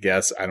want. I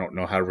guess I don't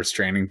know how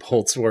restraining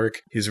bolts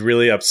work. He's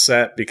really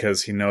upset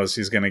because he knows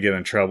he's going to get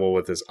in trouble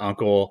with his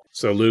uncle.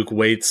 So Luke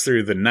waits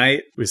through the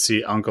night. We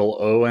see Uncle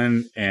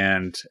Owen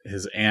and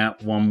his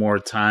aunt one more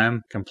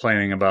time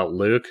complaining about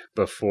Luke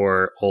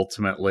before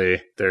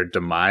ultimately their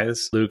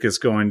demise. Luke is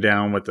going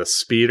down with a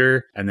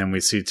speeder, and then we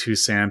see two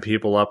sand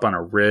people up on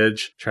a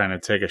ridge trying to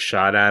take a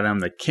shot at him.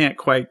 They can't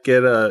quite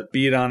get a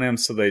beat on him,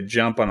 so they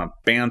jump on a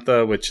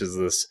bantha, which is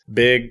this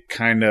big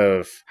kind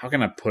of, how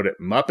can I put it,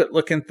 Muppet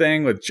looking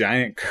thing with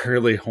giant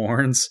curly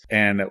horns,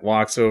 and it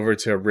walks over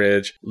to a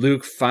ridge.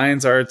 Luke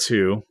finds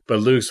R2, but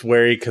Luke's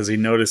wary because he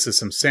notices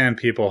some sand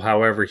people.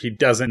 However, he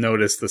doesn't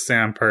notice the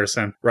sand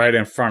person right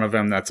in front of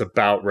him that's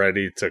about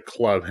ready to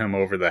club him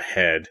over the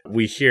head.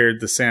 We hear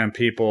the sand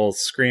people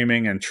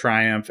screaming in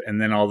triumph,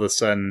 and then all of a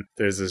sudden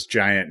there's this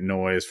giant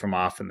noise from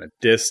off in the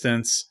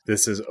distance.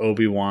 This is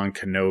Obi-Wan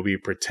Kenobi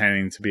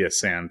pretending to be a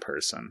sand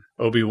person.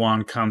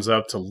 Obi-Wan comes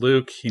up to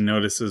Luke. He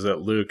notices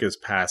that Luke is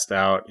passed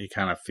out. He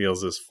kind of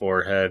feels his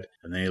forehead,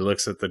 and then he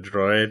looks at the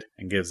droid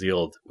and gives the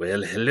old,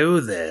 "Well, hello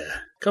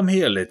there. Come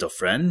here, little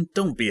friend.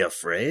 Don't be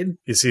afraid."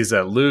 He sees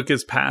that Luke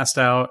is passed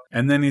out,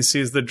 and then he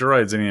sees the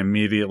droids, and he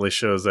immediately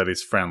shows that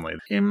he's friendly.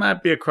 He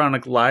might be a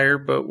chronic liar,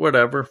 but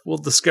whatever. We'll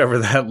discover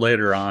that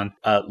later on.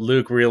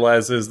 Luke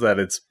realizes that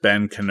it's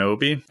Ben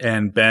Kenobi,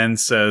 and Ben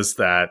says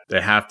that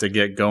they have to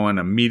get going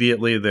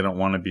immediately. They don't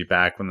want to be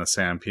back when the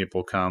Sand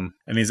People come.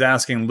 And he's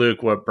asking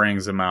Luke what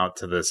brings him out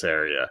to this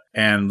area.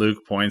 And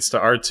Luke points to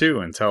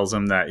R2 and tells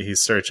him that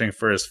he's searching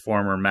for his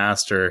former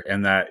master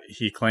and that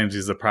he claims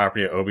he's the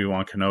property of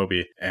Obi-Wan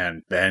Kenobi.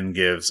 And Ben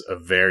gives a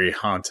very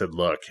haunted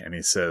look, and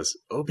he says,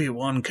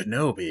 "Obi-Wan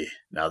Kenobi.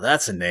 Now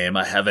that's a name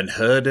I haven't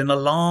heard in a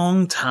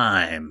long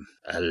time.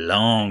 A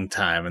long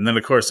time." And then,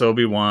 of course,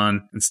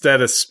 Obi-Wan,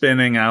 instead of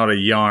spinning out a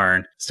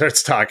yarn,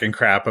 starts talking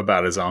crap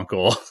about his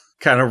uncle.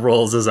 Kind of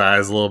rolls his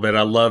eyes a little bit.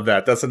 I love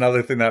that. That's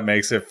another thing that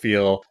makes it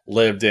feel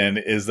lived in,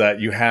 is that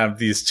you have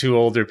these two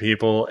older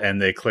people and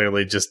they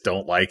clearly just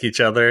don't like each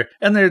other.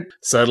 And they're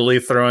subtly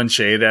throwing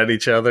shade at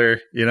each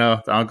other. You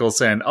know, the uncle's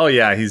saying, "Oh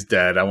yeah, he's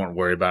dead. I won't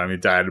worry about him. He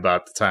died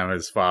about the time of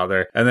his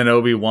father." And then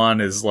Obi-Wan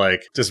is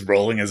like just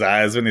rolling his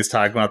eyes when he's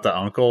talking about the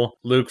uncle.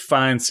 Luke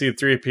finds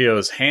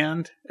C-3PO's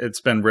hand. It's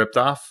been ripped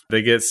off.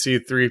 They get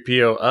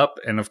C-3PO up,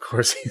 and of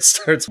course he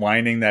starts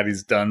whining that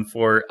he's done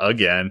for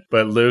again.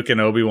 But Luke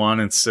and Obi-Wan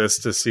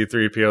insist to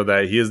C-3PO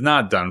that he is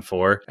not done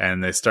for,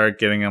 and they start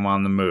getting him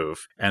on the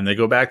move. And they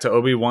go back to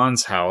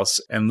Obi-Wan's house,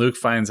 and Luke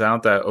finds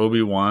out that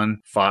Obi-Wan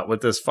fought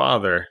with his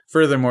father.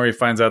 Furthermore, he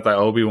finds out that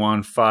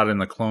Obi-Wan fought in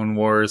the Clone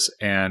Wars,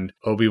 and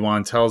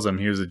Obi-Wan tells him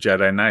he was a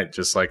Jedi Knight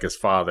just like his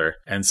father,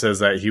 and says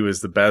that he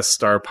was the best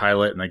star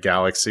pilot in the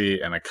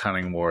galaxy and a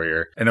cunning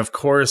warrior. And of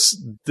course,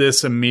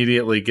 this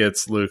immediately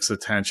gets Luke's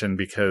attention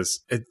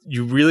because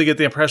you really get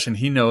the impression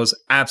he knows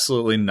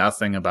absolutely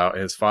nothing about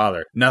his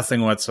father.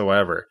 Nothing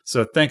whatsoever.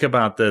 So think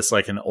about this,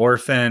 like an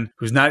orphan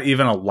who's not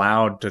even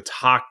allowed to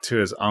talk to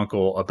his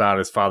uncle about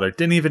his father.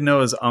 Didn't even know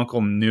his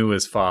uncle knew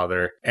his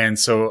father. And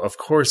so, of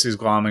course, he's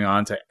glomming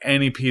on to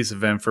any piece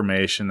of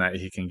information that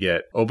he can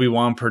get.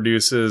 Obi-Wan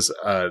produces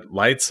a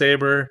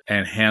lightsaber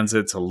and hands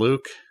it to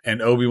Luke. And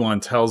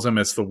Obi-Wan tells him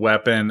it's the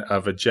weapon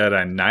of a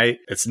Jedi Knight.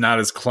 It's not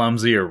as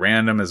clumsy or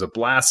random as a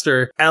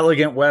blaster.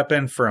 Elegant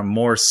weapon for a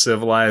more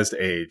civilized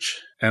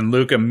age. And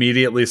Luke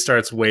immediately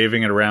starts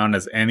waving it around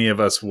as any of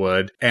us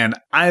would. And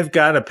I've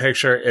got a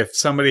picture, if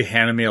somebody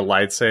handed me a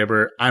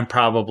lightsaber, I'm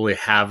probably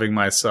having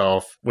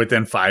myself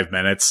within 5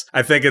 minutes.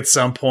 I think at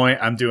some point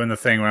I'm doing the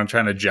thing where I'm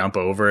trying to jump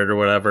over it or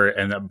whatever,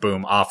 and then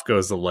boom, off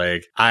goes the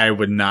leg. I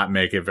would not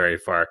make it very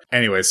far.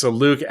 Anyway, so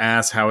Luke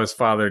asks how his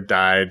father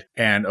died,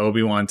 and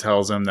Obi-Wan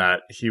tells him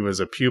that he was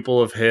a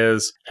pupil of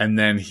his, and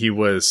then he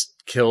was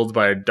killed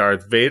by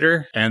Darth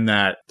Vader, and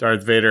that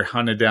Darth Vader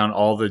hunted down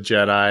all the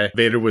Jedi.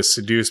 Vader was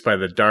seduced by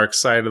the dark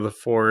side of the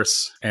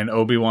Force, and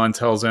Obi-Wan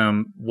tells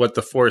him what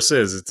the Force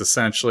is.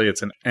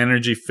 It's an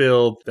energy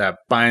field that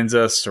binds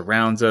us,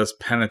 surrounds us,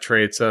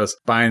 penetrates us,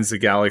 binds the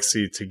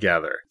galaxy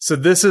together. So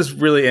this is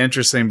really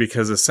interesting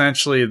because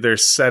essentially they're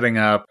setting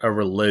up a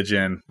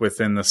religion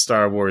within the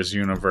Star Wars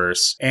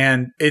universe,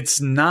 and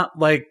it's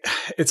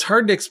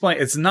hard to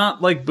explain. It's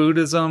not like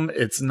Buddhism,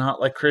 it's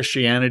not like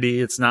Christianity,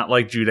 it's not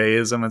like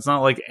Judaism, it's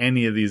not like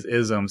any of these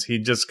isms. He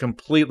just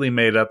completely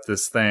made up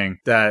this thing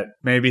that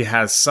maybe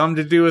has some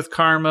to do with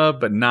karma,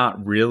 but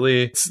not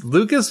really.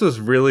 Lucas was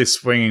really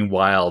swinging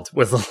wild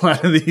with a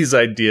lot of these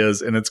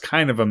ideas, and it's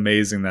kind of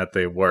amazing that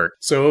they work.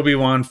 So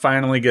Obi-Wan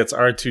finally gets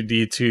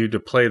R2-D2 to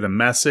play the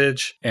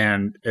message,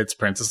 and it's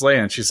Princess Leia,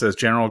 and she says,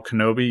 "General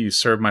Kenobi, you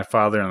served my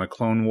father in the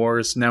Clone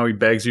Wars. Now he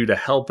begs you to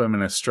help him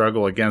in his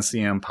struggle against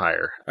the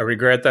Empire. I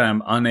regret that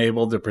I'm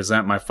unable to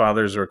present my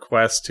father's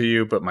request to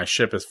you, but my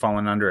ship has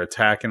fallen under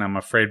attack, and I'm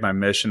afraid my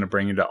mission to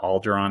bring you to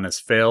Alderaan has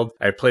failed.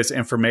 I place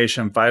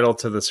information vital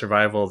to the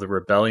survival of the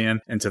rebellion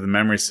into the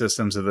memory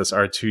systems of this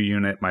R2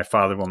 unit. My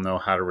father will know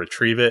how to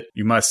retrieve it.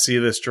 You must see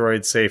this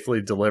droid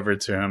safely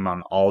delivered to him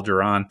on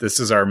Alderaan. This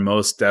is our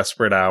most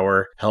desperate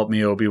hour. Help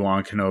me,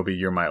 Obi-Wan Kenobi.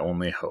 You're my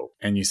only hope."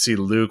 And you see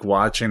Luke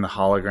watching the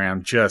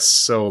hologram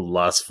just so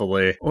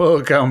lustfully.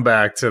 We'll come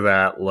back to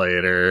that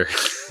later.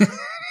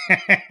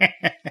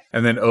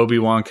 And then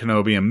Obi-Wan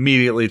Kenobi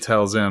immediately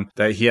tells him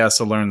that he has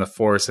to learn the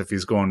Force if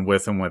he's going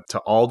with him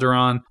to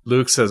Alderaan.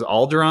 Luke says,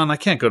 "Alderaan? I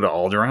can't go to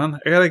Alderaan.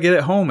 I gotta get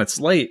it home.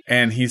 It's late."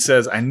 And he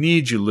says, "I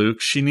need you,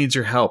 Luke. She needs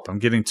your help. I'm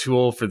getting too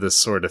old for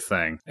this sort of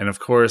thing." And of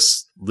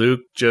course,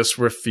 Luke just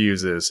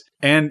refuses.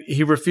 And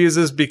he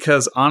refuses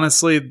because,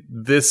 honestly,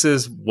 this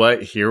is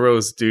what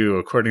heroes do,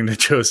 according to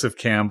Joseph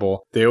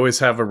Campbell. They always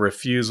have a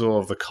refusal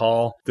of the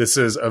call. This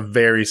is a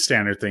very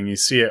standard thing. You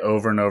see it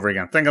over and over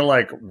again. Think of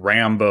like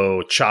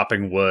Rambo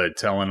chopping wood,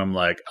 telling him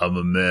like, "I'm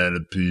a man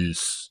of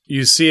peace."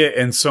 You see it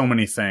in so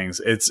many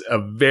things. It's a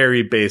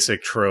very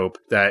basic trope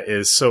that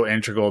is so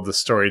integral to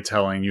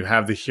storytelling. You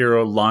have the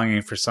hero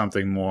longing for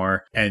something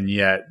more, and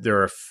yet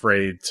they're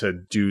afraid to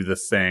do the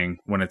thing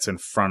when it's in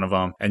front of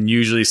them. them. And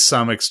usually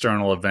some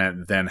external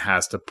event then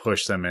has to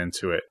push them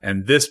into it.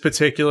 And this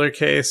particular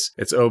case,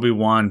 it's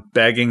Obi-Wan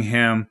begging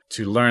him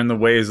to learn the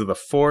ways of the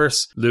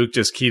Force. Luke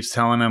just keeps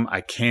telling him,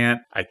 I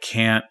can't.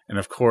 And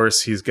of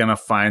course, he's going to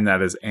find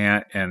that his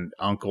aunt and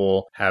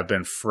uncle have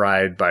been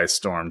fried by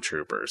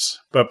stormtroopers.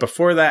 But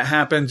before that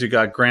happens, you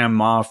got Grand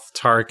Moff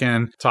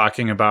Tarkin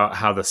talking about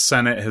how the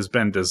Senate has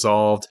been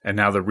dissolved and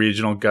now the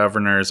regional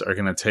governors are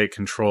going to take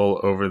control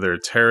over their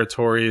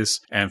territories,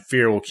 and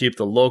fear will keep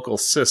the local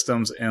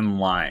systems in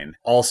line.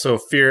 Also,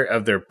 fear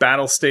of their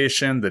battle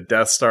station, the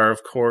Death Star,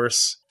 of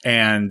course.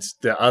 And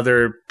the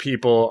other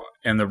people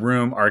in the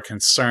room are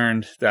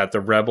concerned that the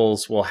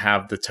rebels will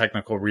have the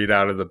technical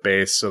readout of the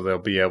base, so they'll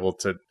be able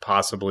to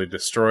possibly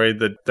destroy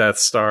the Death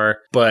Star.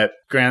 But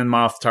Grand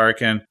Moff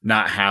Tarkin,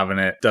 not having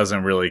it,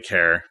 doesn't really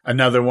care.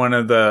 Another one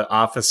of the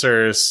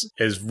officers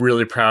is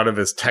really proud of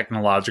his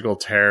technological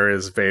terror.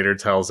 Vader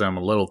tells him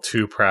a little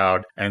too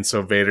proud. And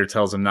so Vader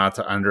tells him not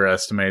to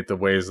underestimate the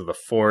ways of the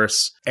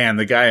Force. And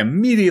the guy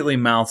immediately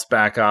mouths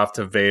back off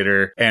to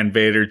Vader, and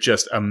Vader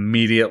just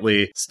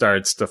immediately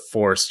starts to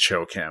Force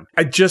choke him.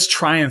 I just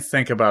try and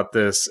think about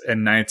this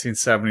in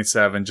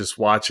 1977, just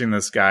watching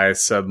this guy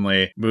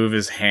suddenly move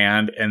his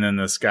hand and then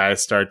this guy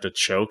start to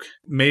choke.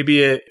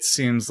 Maybe it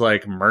seems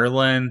like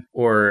Merlin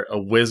or a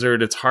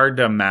wizard. It's hard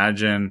to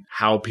imagine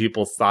how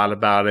people thought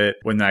about it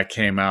when that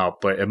came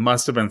out, but it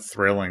must have been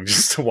thrilling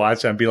just to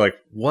watch and be like,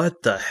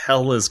 what the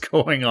hell is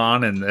going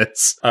on in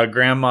this?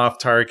 Grand Moff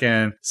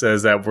Tarkin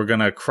says that we're going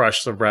to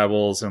crush the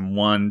rebels in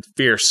one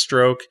fierce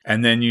stroke.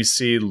 And then you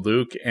see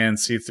Luke and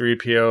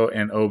C-3PO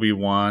and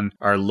Obi-Wan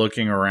are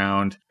looking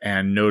around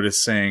and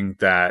noticing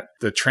that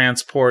the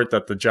transport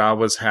that the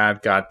Jawas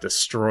had got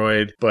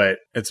destroyed, but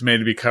it's made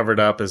to be covered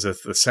up as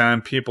if the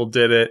Sand People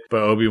did it.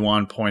 But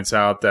Obi-Wan points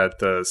out that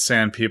the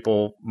Sand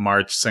People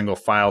march single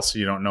file, so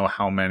you don't know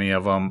how many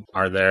of them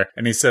are there.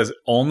 And he says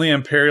only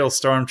Imperial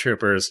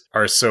stormtroopers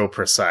are so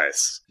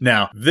precise.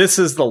 Now, this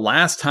is the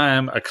last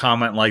time a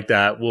comment like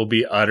that will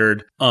be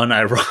uttered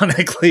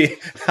unironically.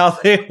 How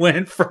they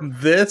went from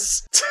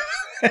this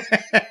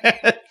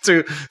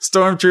to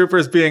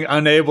stormtroopers being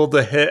unable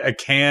to hit a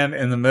can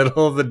in the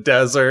middle of the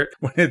desert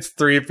when it's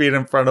 3 feet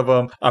in front of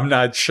them, I'm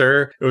not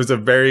sure. It was a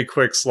very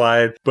quick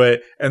slide.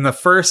 But in the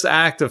first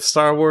act of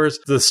Star Wars,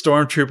 the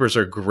stormtroopers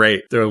are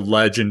great. They're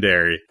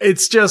legendary.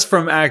 It's just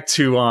from Act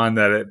 2 on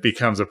that it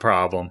becomes a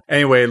problem.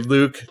 Anyway,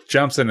 Luke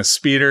jumps in a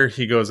speeder.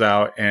 He goes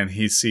out and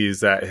he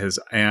sees that his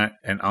aunt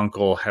and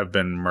uncle have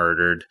been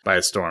murdered by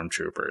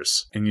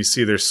stormtroopers. And you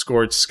see their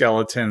scorched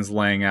skeletons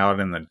laying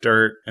out in the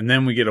dirt. And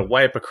then we get a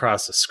wipe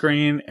across the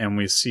screen and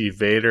we see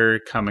Vader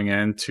coming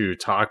in to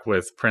talk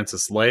with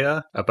Princess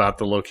Leia about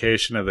the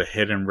location of the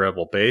hidden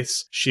rebel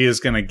base. She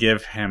is going to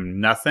give him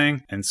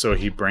nothing, and so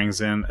he brings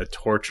in a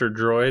torture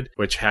droid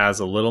which has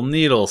a little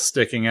needle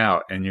sticking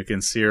out, and you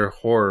can see her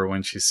horror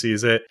when she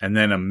sees it. And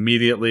then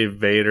immediately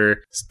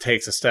Vader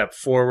takes a step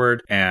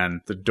forward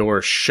and the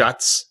door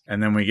shuts,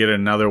 and then we get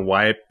another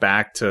wipe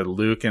back to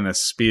Luke in a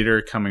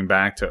speeder coming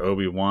back to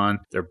Obi-Wan.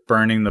 They're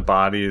burning the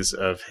bodies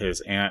of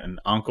his aunt and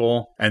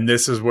uncle, and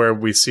this is where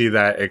we see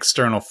that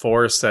external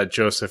force that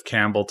Joseph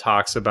Campbell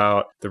talks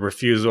about, the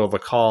refusal of the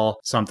call.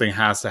 Something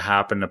has to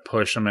happen to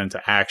push him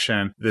into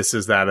action. This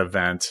is that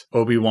event.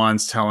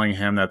 Obi-Wan's telling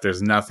him that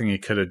there's nothing he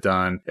could have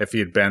done. If he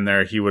had been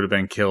there, he would have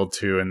been killed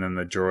too, and then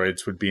the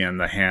droids would be in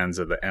the hands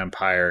of the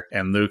Empire.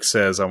 And Luke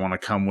says, I want to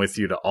come with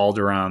you to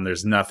Alderaan.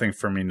 There's nothing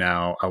for me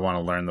now. I want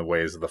to learn the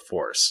ways of the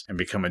Force and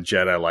become a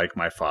Jedi like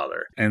my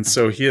father. And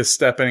so he is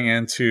stepping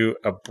into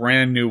a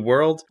brand new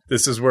world.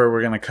 This is where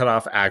we're going to cut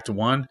off Act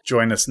 1.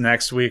 Join us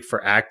next week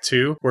for Act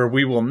 2, where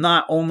we will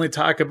not only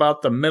talk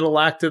about the middle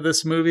act of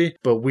this movie,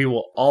 but we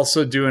will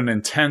also do an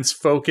intense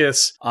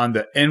focus on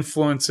the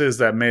influences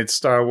that made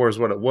Star Wars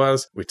what it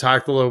was. We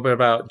talked a little bit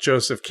about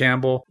Joseph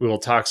Campbell. We will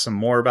talk some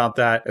more about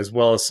that, as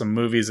well as some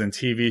movies and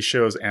TV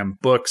shows and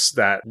books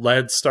that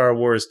led Star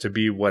Wars to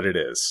be what it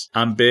is.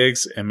 I'm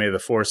Biggs, and may the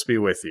Force be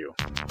with you.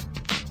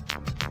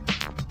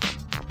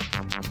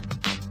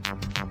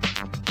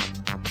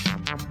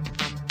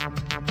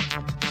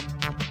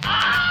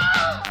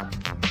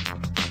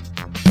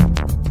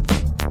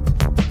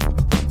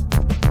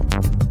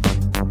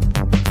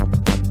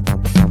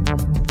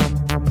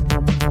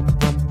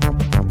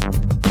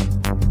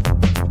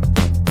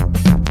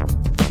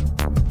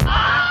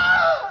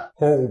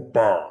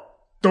 Hoba,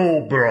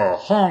 Dobra,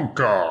 Honka.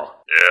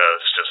 Yeah,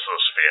 it's just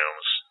those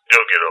fumes.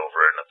 You'll get over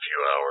it in a few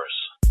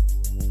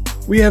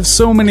hours. We have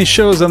so many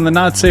shows on the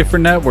Not Safer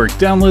Network.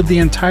 Download the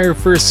entire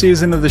first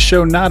season of the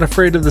show Not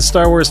Afraid of the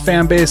Star Wars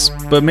fan base,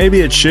 but maybe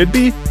it should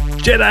be?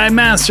 Jedi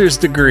Master's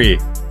Degree.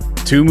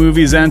 2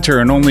 movies enter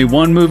and only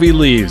 1 movie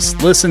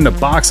leaves. Listen to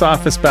Box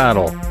Office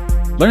Battle.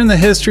 Learn the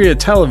history of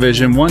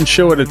television one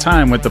show at a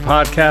time with the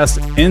podcast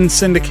In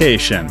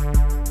Syndication.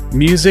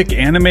 Music,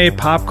 anime,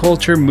 pop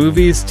culture,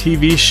 movies,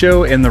 TV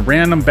show, and the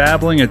random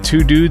babbling of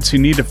 2 dudes who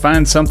need to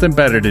find something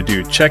better to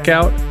do. Check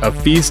out A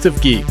Feast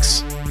of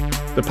Geeks,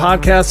 the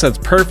podcast that's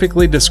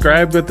perfectly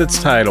described with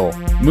its title,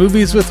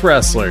 Movies with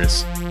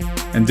Wrestlers.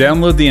 and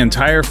download the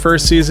entire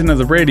first season of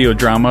the radio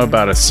drama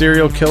about a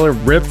serial killer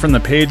ripped from the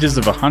pages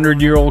of a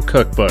 100-year-old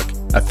cookbook,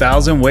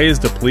 1,000 Ways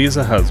to Please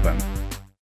a Husband.